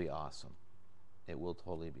 It will be awesome. It will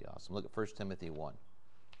totally be awesome. Look at 1 Timothy 1.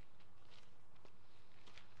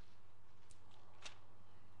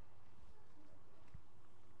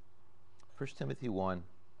 First Timothy 1,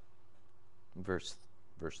 verse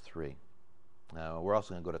 3. We're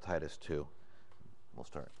also going to go to Titus 2. We'll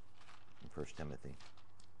start in 1 Timothy.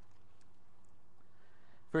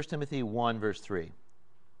 1 Timothy 1, verse 3.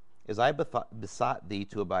 As I besought thee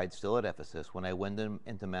to abide still at Ephesus when I went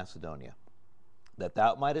into Macedonia, that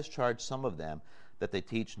thou mightest charge some of them that they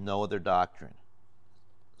teach no other doctrine.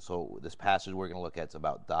 So this passage we're going to look at is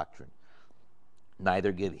about doctrine.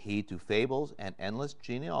 Neither give heed to fables and endless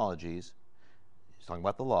genealogies. He's talking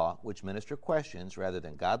about the law, which minister questions rather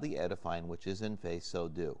than godly edifying, which is in faith, so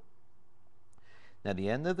do. Now the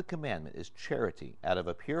end of the commandment is charity, out of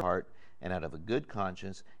a pure heart and out of a good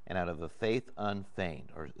conscience and out of a faith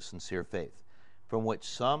unfeigned, or sincere faith, from which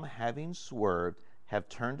some, having swerved, have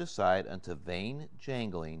turned aside unto vain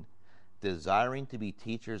jangling, desiring to be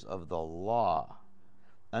teachers of the law,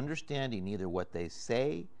 understanding neither what they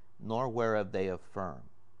say nor whereof they affirm.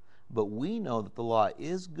 But we know that the law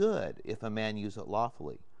is good if a man use it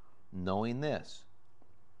lawfully, knowing this,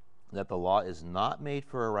 that the law is not made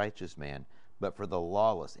for a righteous man, but for the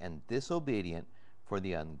lawless and disobedient, for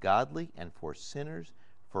the ungodly and for sinners,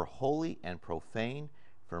 for holy and profane,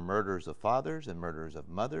 for murderers of fathers and murderers of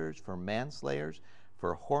mothers, for manslayers,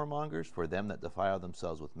 for whoremongers, for them that defile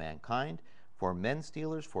themselves with mankind, for men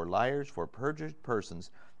stealers, for liars, for perjured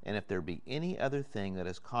persons, and if there be any other thing that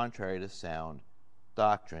is contrary to sound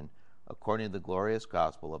doctrine, according to the glorious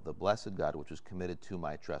gospel of the blessed God, which was committed to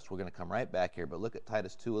my trust. We're going to come right back here, but look at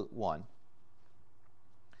Titus 2:1.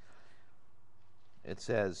 It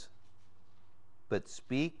says, but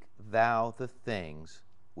speak thou the things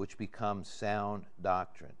which become sound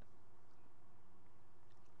doctrine.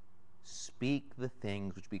 Speak the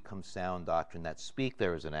things which become sound doctrine. That speak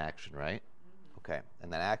there is an action, right? Okay,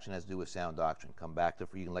 and that action has to do with sound doctrine. Come back to,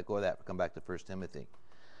 you can let go of that, come back to 1 Timothy.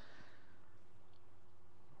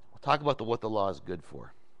 We'll talk about what the law is good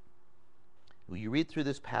for. When you read through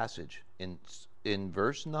this passage, in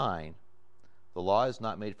verse 9, the law is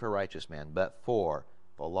not made for a righteous man, but for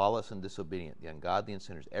the lawless and disobedient, the ungodly and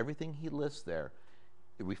sinners. Everything he lists there,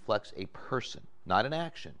 it reflects a person, not an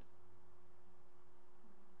action.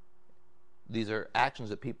 These are actions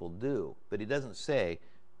that people do, but he doesn't say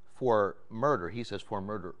for murder. He says for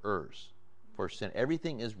murderers, for sin.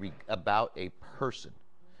 Everything is about a person.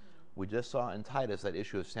 We just saw in Titus that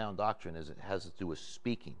issue of sound doctrine is it has to do with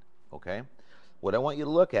speaking. Okay? What I want you to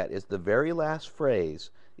look at is the very last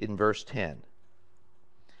phrase in verse 10.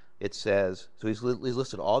 It says, so he's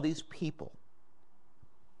listed all these people.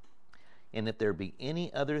 And if there be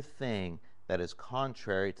any other thing that is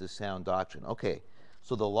contrary to sound doctrine. Okay,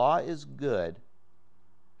 so the law is good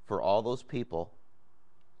for all those people,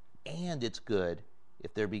 and it's good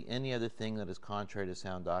if there be any other thing that is contrary to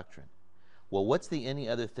sound doctrine. Well, what's the any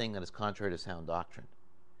other thing that is contrary to sound doctrine?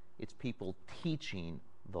 It's people teaching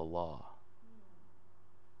the law.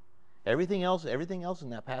 Everything else in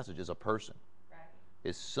that passage is a person.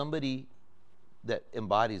 Is somebody that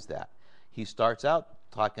embodies that. He starts out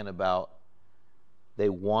talking about they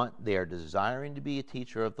are desiring to be a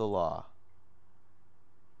teacher of the law,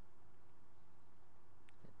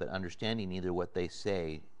 but understanding neither what they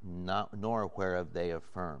say nor whereof they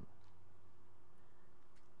affirm.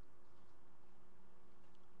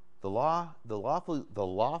 The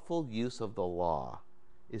lawful use of the law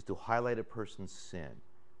is to highlight a person's sin,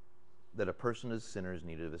 that a person is sinner is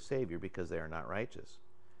needed of a Savior because they are not righteous.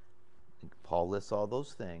 Paul lists all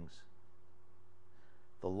those things.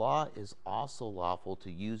 The law is also lawful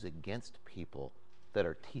to use against people that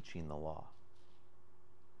are teaching the law.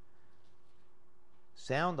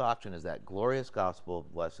 Sound doctrine is that glorious gospel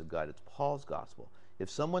of blessed God. It's Paul's gospel. If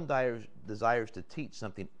someone desires to teach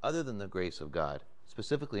something other than the grace of God,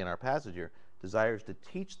 specifically in our passage here, desires to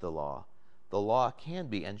teach the law can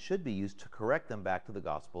be and should be used to correct them back to the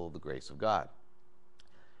gospel of the grace of God.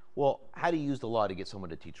 Well, how do you use the law to get someone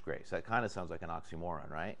to teach grace? That kind of sounds like an oxymoron,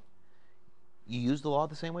 right? You use the law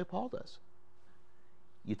the same way Paul does.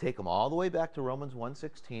 You take them all the way back to Romans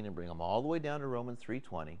 1:16 and bring them all the way down to Romans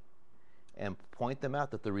 3:20 and point them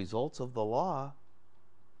out that the results of the law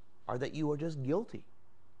are that you are just guilty,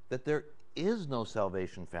 that there is no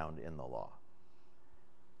salvation found in the law.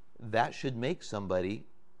 That should make somebody,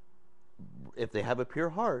 if they have a pure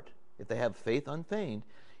heart, if they have faith unfeigned,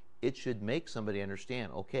 it should make somebody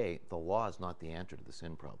understand, okay, the law is not the answer to the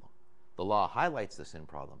sin problem. The law highlights the sin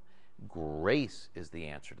problem. Grace is the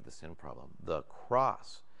answer to the sin problem. The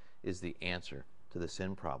cross is the answer to the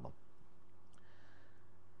sin problem.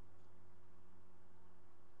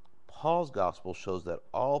 Paul's gospel shows that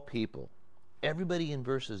all people, everybody in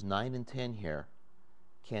verses 9 and 10 here,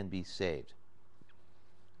 can be saved.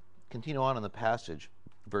 Continue on in the passage,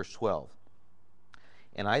 verse 12.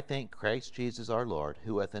 And I thank Christ Jesus our Lord,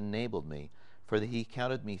 who hath enabled me, for that he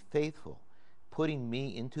counted me faithful, putting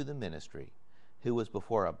me into the ministry, who was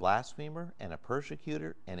before a blasphemer and a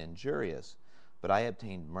persecutor and injurious, but I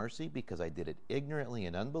obtained mercy because I did it ignorantly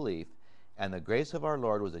in unbelief, and the grace of our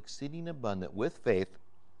Lord was exceeding abundant with faith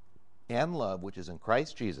and love which is in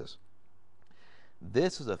Christ Jesus.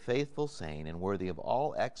 This is a faithful saying and worthy of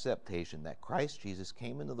all acceptation, that Christ Jesus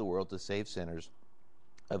came into the world to save sinners,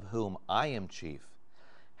 of whom I am chief.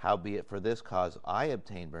 Howbeit for this cause I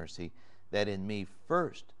obtained mercy, that in me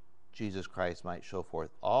first Jesus Christ might show forth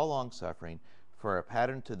all longsuffering, for a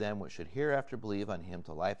pattern to them which should hereafter believe on him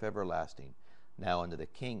to life everlasting. Now unto the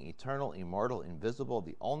King, eternal, immortal, invisible,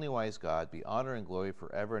 the only wise God, be honor and glory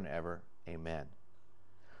forever and ever. Amen.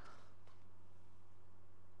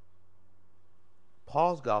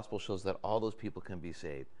 Paul's gospel shows that all those people can be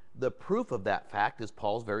saved. The proof of that fact is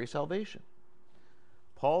Paul's very salvation.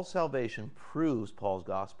 Paul's salvation proves Paul's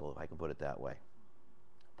gospel, if I can put it that way.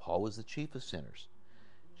 Paul was the chief of sinners.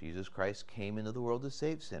 Jesus Christ came into the world to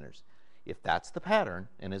save sinners. If that's the pattern,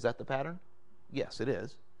 and is that the pattern? Yes, it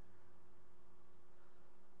is.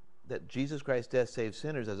 That Jesus Christ's death saved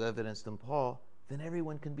sinners, as evidenced in Paul, then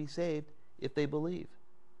everyone can be saved if they believe.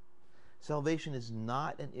 Salvation is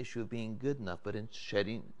not an issue of being good enough, but in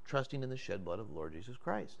trusting in the shed blood of the Lord Jesus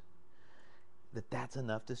Christ. That's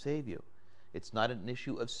enough to save you. It's not an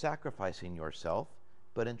issue of sacrificing yourself,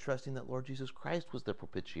 but in trusting that Lord Jesus Christ was the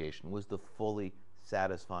propitiation, was the fully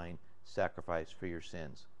satisfying sacrifice for your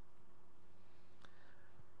sins.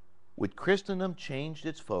 When Christendom changed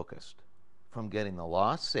its focus from getting the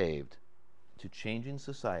lost saved to changing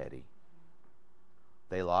society,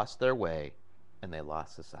 they lost their way and they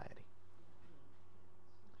lost society.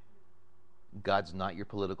 God's not your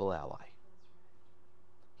political ally.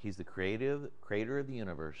 He's the creator of the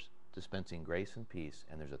universe, dispensing grace and peace,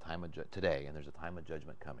 and there's a time of today, and there's a time of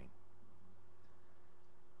judgment coming.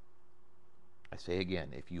 I say again,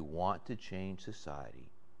 if you want to change society,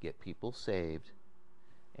 get people saved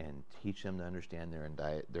and teach them to understand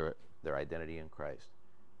their identity in Christ,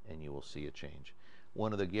 and you will see a change.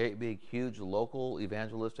 One of the great big huge local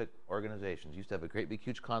evangelistic organizations used to have a great big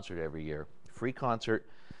huge concert every year, free concert,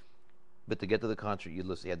 but to get to the concert you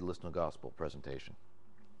had to listen to a gospel presentation.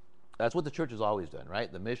 That's what the church has always done, right?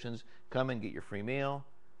 The missions, come and get your free meal,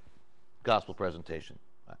 gospel presentation.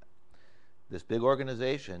 This big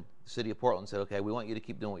organization, the city of Portland, said, okay, we want you to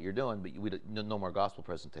keep doing what you're doing, but no more gospel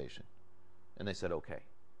presentation. And they said, okay.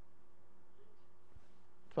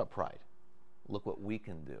 It's about pride. Look what we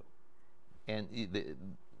can do. And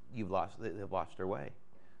they've lost their way.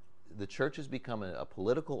 The church has become a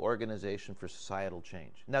political organization for societal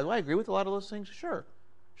change. Now, do I agree with a lot of those things? Sure.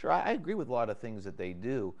 I agree with a lot of things that they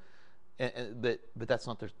do, but that's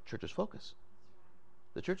not the church's focus.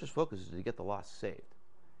 The church's focus is to get the lost saved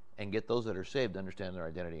and get those that are saved to understand their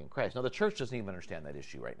identity in Christ. Now, the church doesn't even understand that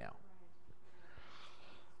issue right now.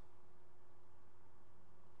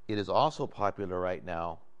 It is also popular right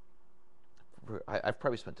now. I've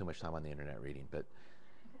probably spent too much time on the internet reading, but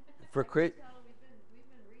for We've been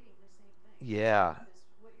reading the same thing. yeah,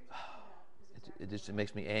 What you're talking about is it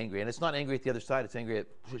makes me angry, and it's not angry at the other side. It's angry at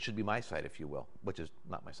what should be my side, if you will, which is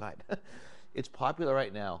not my side. It's popular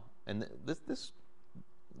right now, and this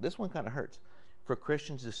one kind of hurts, for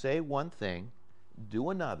Christians to say one thing, do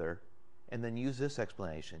another, and then use this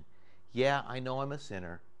explanation. Yeah, I know I'm a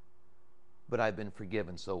sinner, but I've been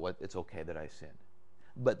forgiven, so what? It's okay that I sin.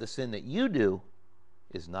 But the sin that you do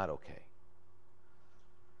is not okay.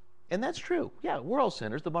 And that's true. Yeah, we're all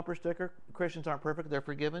sinners. The bumper sticker, Christians aren't perfect, they're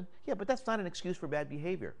forgiven. Yeah, but that's not an excuse for bad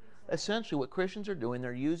behavior. Essentially, what Christians are doing,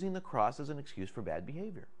 they're using the cross as an excuse for bad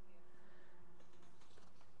behavior.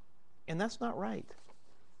 And that's not right.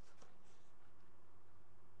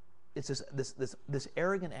 It's this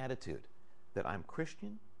arrogant attitude that I'm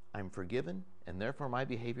Christian, I'm forgiven, and therefore my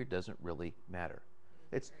behavior doesn't really matter.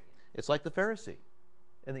 It's like the Pharisee.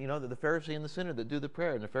 And you know, the Pharisee and the sinner that do the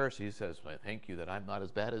prayer, and the Pharisee says, I thank you that I'm not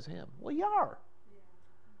as bad as him. Well, you are.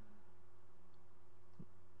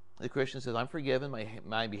 The Christian says, I'm forgiven,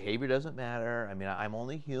 my behavior doesn't matter. I mean, I'm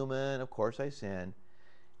only human, of course I sin.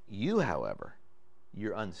 You, however,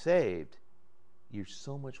 you're unsaved. You're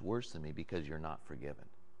so much worse than me because you're not forgiven.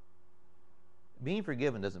 Being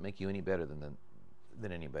forgiven doesn't make you any better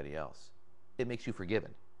than anybody else. It makes you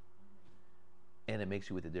forgiven. And it makes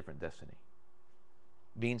you with a different destiny.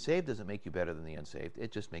 Being saved doesn't make you better than the unsaved.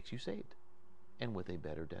 It just makes you saved and with a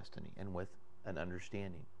better destiny and with an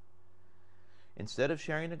understanding. Instead of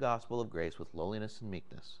sharing the gospel of grace with lowliness and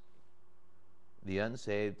meekness, the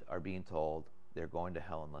unsaved are being told they're going to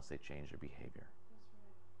hell unless they change their behavior.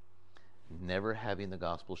 Never having the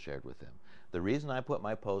gospel shared with them. The reason I put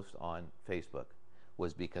my post on Facebook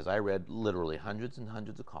was because I read literally hundreds and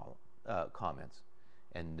hundreds of comments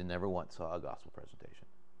and never once saw a gospel presentation.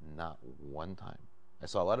 Not one time. I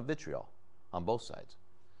saw a lot of vitriol on both sides.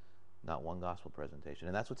 Not one gospel presentation.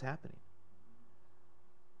 And that's what's happening.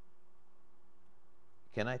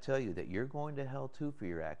 Can I tell you that you're going to hell too for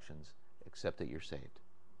your actions, except that you're saved?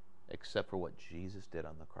 Except for what Jesus did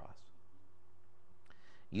on the cross.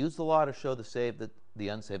 Use the law to show the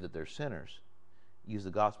unsaved that they're sinners. Use the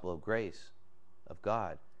gospel of grace of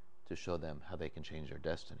God to show them how they can change their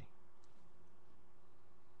destiny.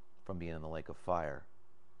 From being in the lake of fire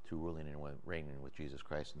to ruling and reigning with Jesus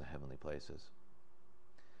Christ in the heavenly places.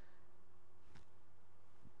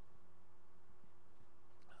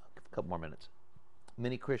 A couple more minutes.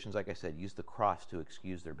 Many Christians, like I said, use the cross to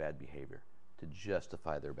excuse their bad behavior, to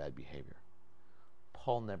justify their bad behavior.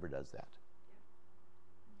 Paul never does that.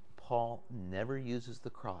 Paul never uses the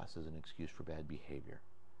cross as an excuse for bad behavior.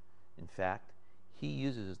 In fact, he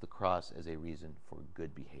uses the cross as a reason for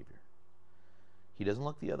good behavior. He doesn't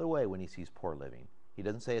look the other way when he sees poor living. He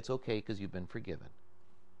doesn't say it's okay because you've been forgiven.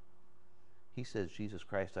 He says Jesus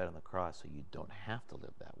Christ died on the cross so you don't have to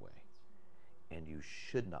live that way. And you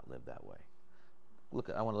should not live that way.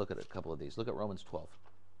 I want to look at a couple of these. Look at Romans 12.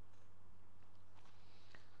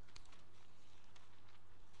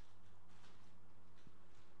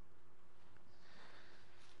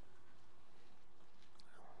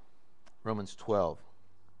 Romans 12,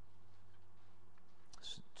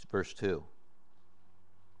 verse 2.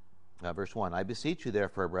 Verse 1, I beseech you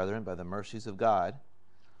therefore, brethren, by the mercies of God,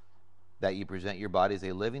 that ye present your bodies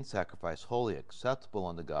a living sacrifice, holy, acceptable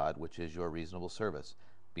unto God, which is your reasonable service.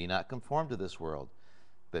 Be not conformed to this world,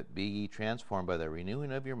 but be ye transformed by the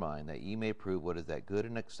renewing of your mind, that ye may prove what is that good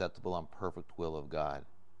and acceptable and perfect will of God.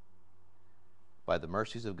 By the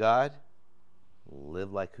mercies of God,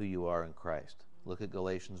 live like who you are in Christ. Look at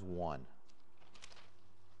Galatians 1,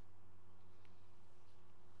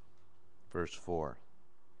 verse 4.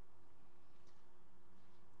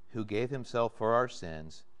 Who gave himself for our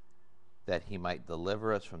sins, that he might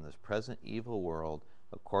deliver us from this present evil world,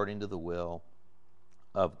 according to the will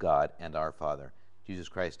of God and our Father. Jesus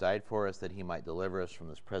Christ died for us that he might deliver us from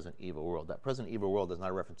this present evil world. That present evil world is not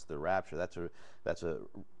a reference to the rapture. That's a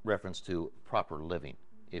reference to proper living,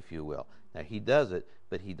 if you will. Now, he does it,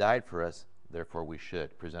 but he died for us, therefore we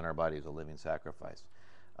should present our body as a living sacrifice.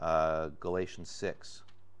 Galatians 6.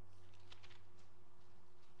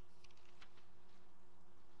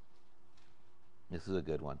 This is a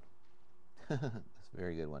good one. It's a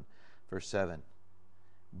very good one. Verse 7.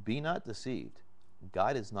 Be not deceived.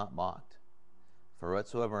 God is not mocked. For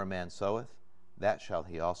whatsoever a man soweth, that shall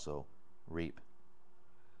he also reap.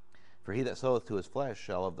 For he that soweth to his flesh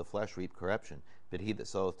shall of the flesh reap corruption, but he that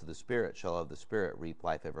soweth to the Spirit shall of the Spirit reap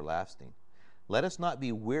life everlasting. Let us not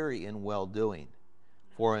be weary in well-doing,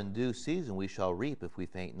 for in due season we shall reap if we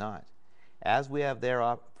faint not. As we have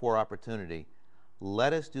therefore opportunity,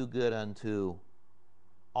 let us do good unto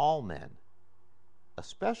all men,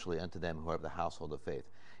 especially unto them who are of the household of faith.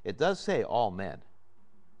 It does say all men,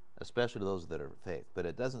 especially to those that are of faith, but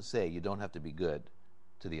it doesn't say you don't have to be good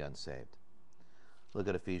to the unsaved. Look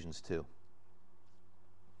at Ephesians 2.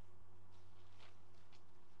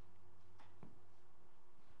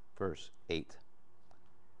 Verse 8.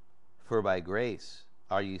 For by grace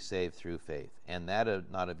are ye saved through faith, and that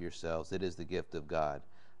not of yourselves, it is the gift of God,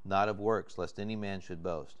 not of works, lest any man should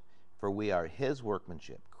boast. For we are his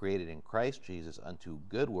workmanship, created in Christ Jesus unto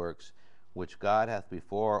good works, which God hath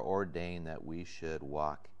before ordained that we should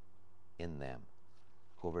walk in them.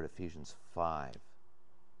 Go over to Ephesians 5.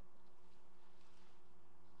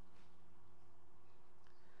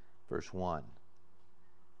 Verse 1.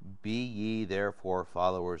 Be ye therefore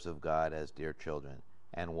followers of God as dear children,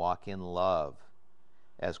 and walk in love,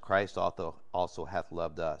 as Christ also hath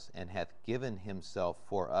loved us, and hath given himself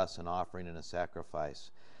for us an offering and a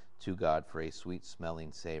sacrifice to God for a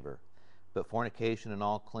sweet-smelling savor. But fornication and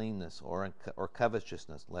all cleanness or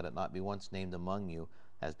covetousness, let it not be once named among you,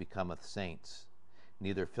 as becometh saints.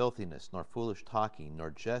 Neither filthiness, nor foolish talking,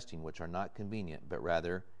 nor jesting, which are not convenient, but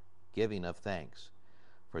rather giving of thanks.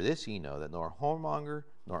 For this ye know, that nor whoremonger,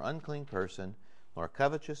 nor unclean person, nor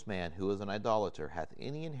covetous man, who is an idolater, hath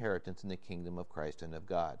any inheritance in the kingdom of Christ and of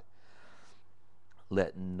God.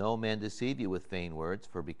 Let no man deceive you with vain words,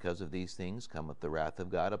 for because of these things cometh the wrath of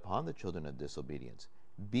God upon the children of disobedience.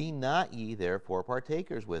 Be not ye therefore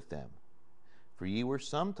partakers with them. For ye were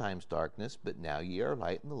sometimes darkness, but now ye are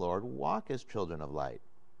light in the Lord. Walk as children of light.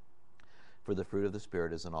 For the fruit of the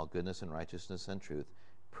Spirit is in all goodness and righteousness and truth,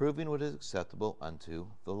 proving what is acceptable unto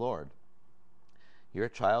the Lord. You're a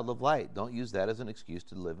child of light. Don't use that as an excuse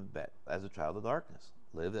to live as a child of darkness.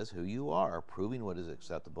 Live as who you are, proving what is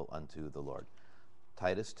acceptable unto the Lord.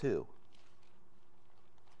 Titus 2.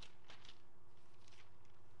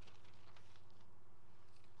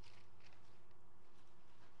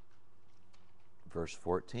 Verse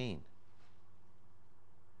 14.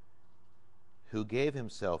 Who gave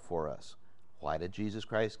himself for us? Why did Jesus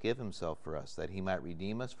Christ give himself for us? That he might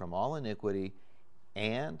redeem us from all iniquity,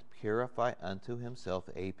 and purify unto himself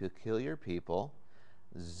a peculiar people,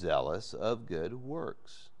 zealous of good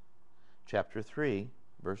works. Chapter 3,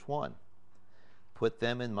 verse 1. Put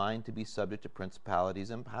them in mind to be subject to principalities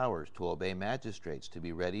and powers, to obey magistrates, to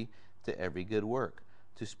be ready to every good work,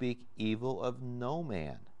 to speak evil of no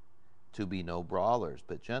man, to be no brawlers,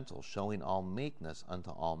 but gentle, showing all meekness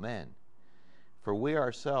unto all men. For we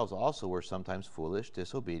ourselves also were sometimes foolish,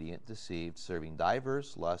 disobedient, deceived, serving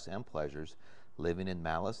divers lusts and pleasures, living in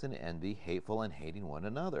malice and envy, hateful and hating one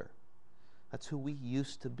another. That's who we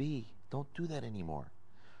used to be. Don't do that anymore.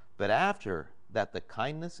 But after that the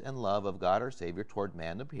kindness and love of God our Savior toward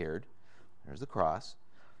man appeared, there's the cross,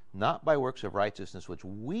 not by works of righteousness which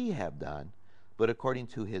we have done, but according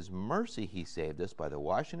to his mercy he saved us by the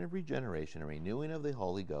washing of regeneration and renewing of the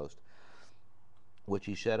Holy Ghost, which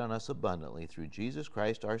he shed on us abundantly through Jesus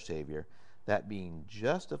Christ our Savior, that being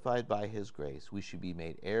justified by his grace, we should be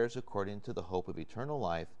made heirs according to the hope of eternal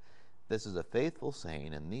life. This is a faithful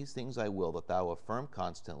saying, and these things I will that thou affirm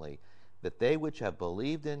constantly, that they which have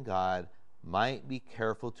believed in God might be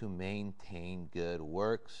careful to maintain good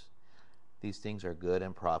works. These things are good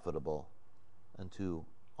and profitable unto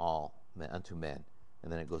all men, unto men.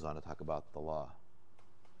 And then it goes on to talk about the law.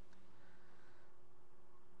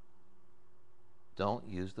 Don't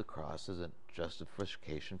use the cross as a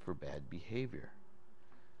justification for bad behavior.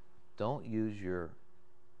 Don't use your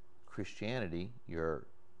Christianity, your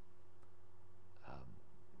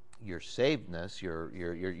savedness,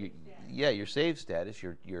 your saved status,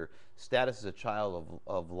 your status as a child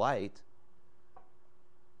of light,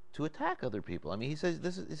 to attack other people. I mean, he says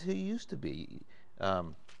this is who you used to be.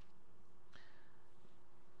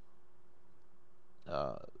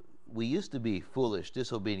 We used to be foolish,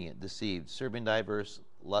 disobedient, deceived, serving diverse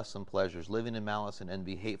lusts and pleasures, living in malice and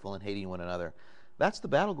envy, hateful and hating one another. That's the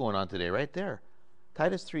battle going on today, right there.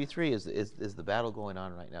 Titus 3:3 is the battle going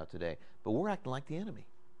on right now today. But we're acting like the enemy.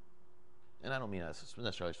 And I don't mean us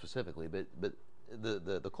necessarily specifically, but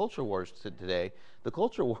the culture wars today, the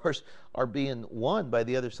culture wars are being won by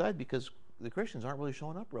the other side because the Christians aren't really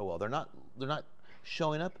showing up real well. They're not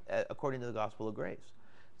showing up according to the gospel of grace.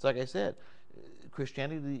 It's like I said,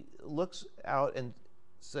 Christianity looks out and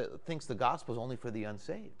thinks the gospel is only for the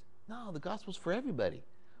unsaved. No, the gospel's for everybody.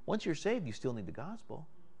 Once you're saved, you still need the gospel.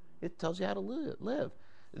 It tells you how to live.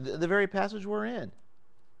 The very passage we're in,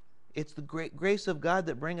 it's the great grace of God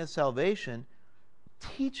that bringeth salvation,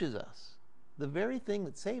 teaches us. The very thing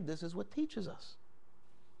that saved us is what teaches us.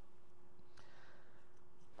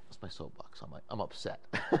 That's my soapbox. I'm upset.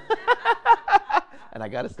 And I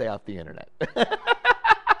got to stay off the internet.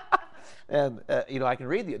 And, I can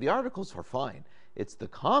read the articles are fine. It's the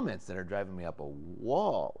comments that are driving me up a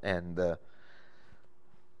wall. And the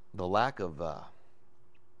lack of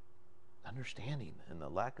understanding, and the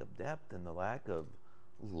lack of depth, and the lack of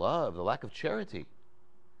love, the lack of charity.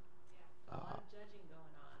 Yeah, a lot of judging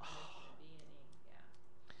going on.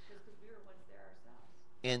 Because we were once there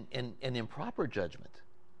ourselves. And improper judgment.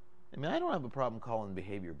 I mean, I don't have a problem calling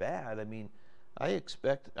behavior bad. I mean, I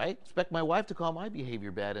expect my wife to call my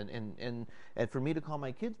behavior bad, and for me to call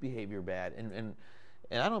my kids' behavior bad, and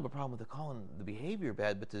I don't have a problem with calling the behavior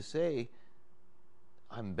bad, but to say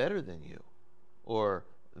I'm better than you, or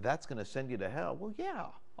that's going to send you to hell. Well, yeah,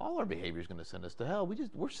 all our behavior is going to send us to hell.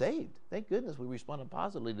 We're saved. Thank goodness we responded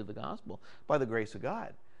positively to the gospel by the grace of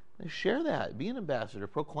God. And share that. Be an ambassador.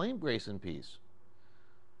 Proclaim grace and peace.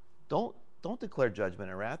 Don't declare judgment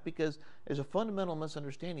and wrath, because there's a fundamental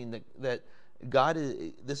misunderstanding that God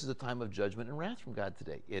is, this is a time of judgment and wrath from God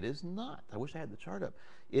today. It is not. I wish I had the chart up.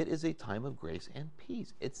 It is a time of grace and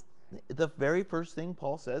peace. It's the very first thing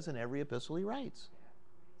Paul says in every epistle he writes.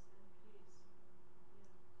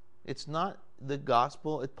 It's not the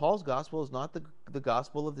gospel. Paul's gospel is not the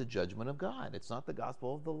gospel of the judgment of God. It's not the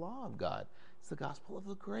gospel of the law of God. It's the gospel of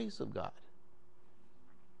the grace of God.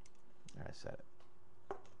 There, I said it.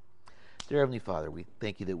 Dear Heavenly Father, we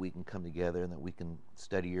thank you that we can come together and that we can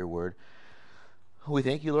study your word. We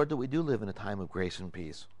thank you, Lord, that we do live in a time of grace and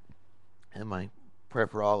peace. And my prayer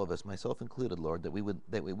for all of us, myself included, Lord, that we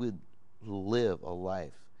would live a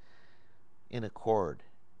life in accord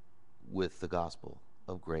with the gospel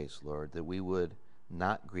of grace, Lord, that we would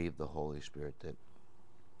not grieve the Holy Spirit, that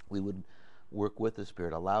we would work with the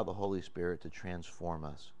Spirit, allow the Holy Spirit to transform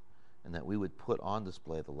us, and that we would put on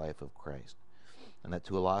display the life of Christ, and that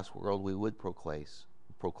to a lost world we would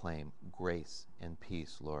proclaim grace and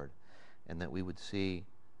peace, Lord, and that we would see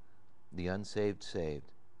the unsaved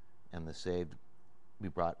saved and the saved be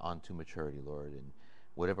brought onto maturity, Lord, and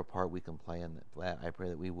whatever part we can play in that, I pray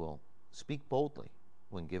that we will speak boldly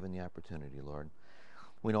when given the opportunity, Lord.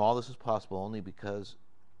 We know all this is possible only because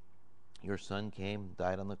your Son came,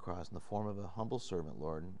 died on the cross in the form of a humble servant,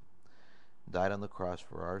 Lord, died on the cross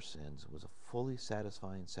for our sins. It was a fully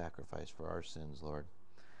satisfying sacrifice for our sins, Lord,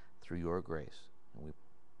 through your grace. And we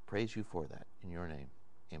praise you for that. In your name,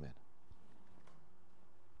 amen.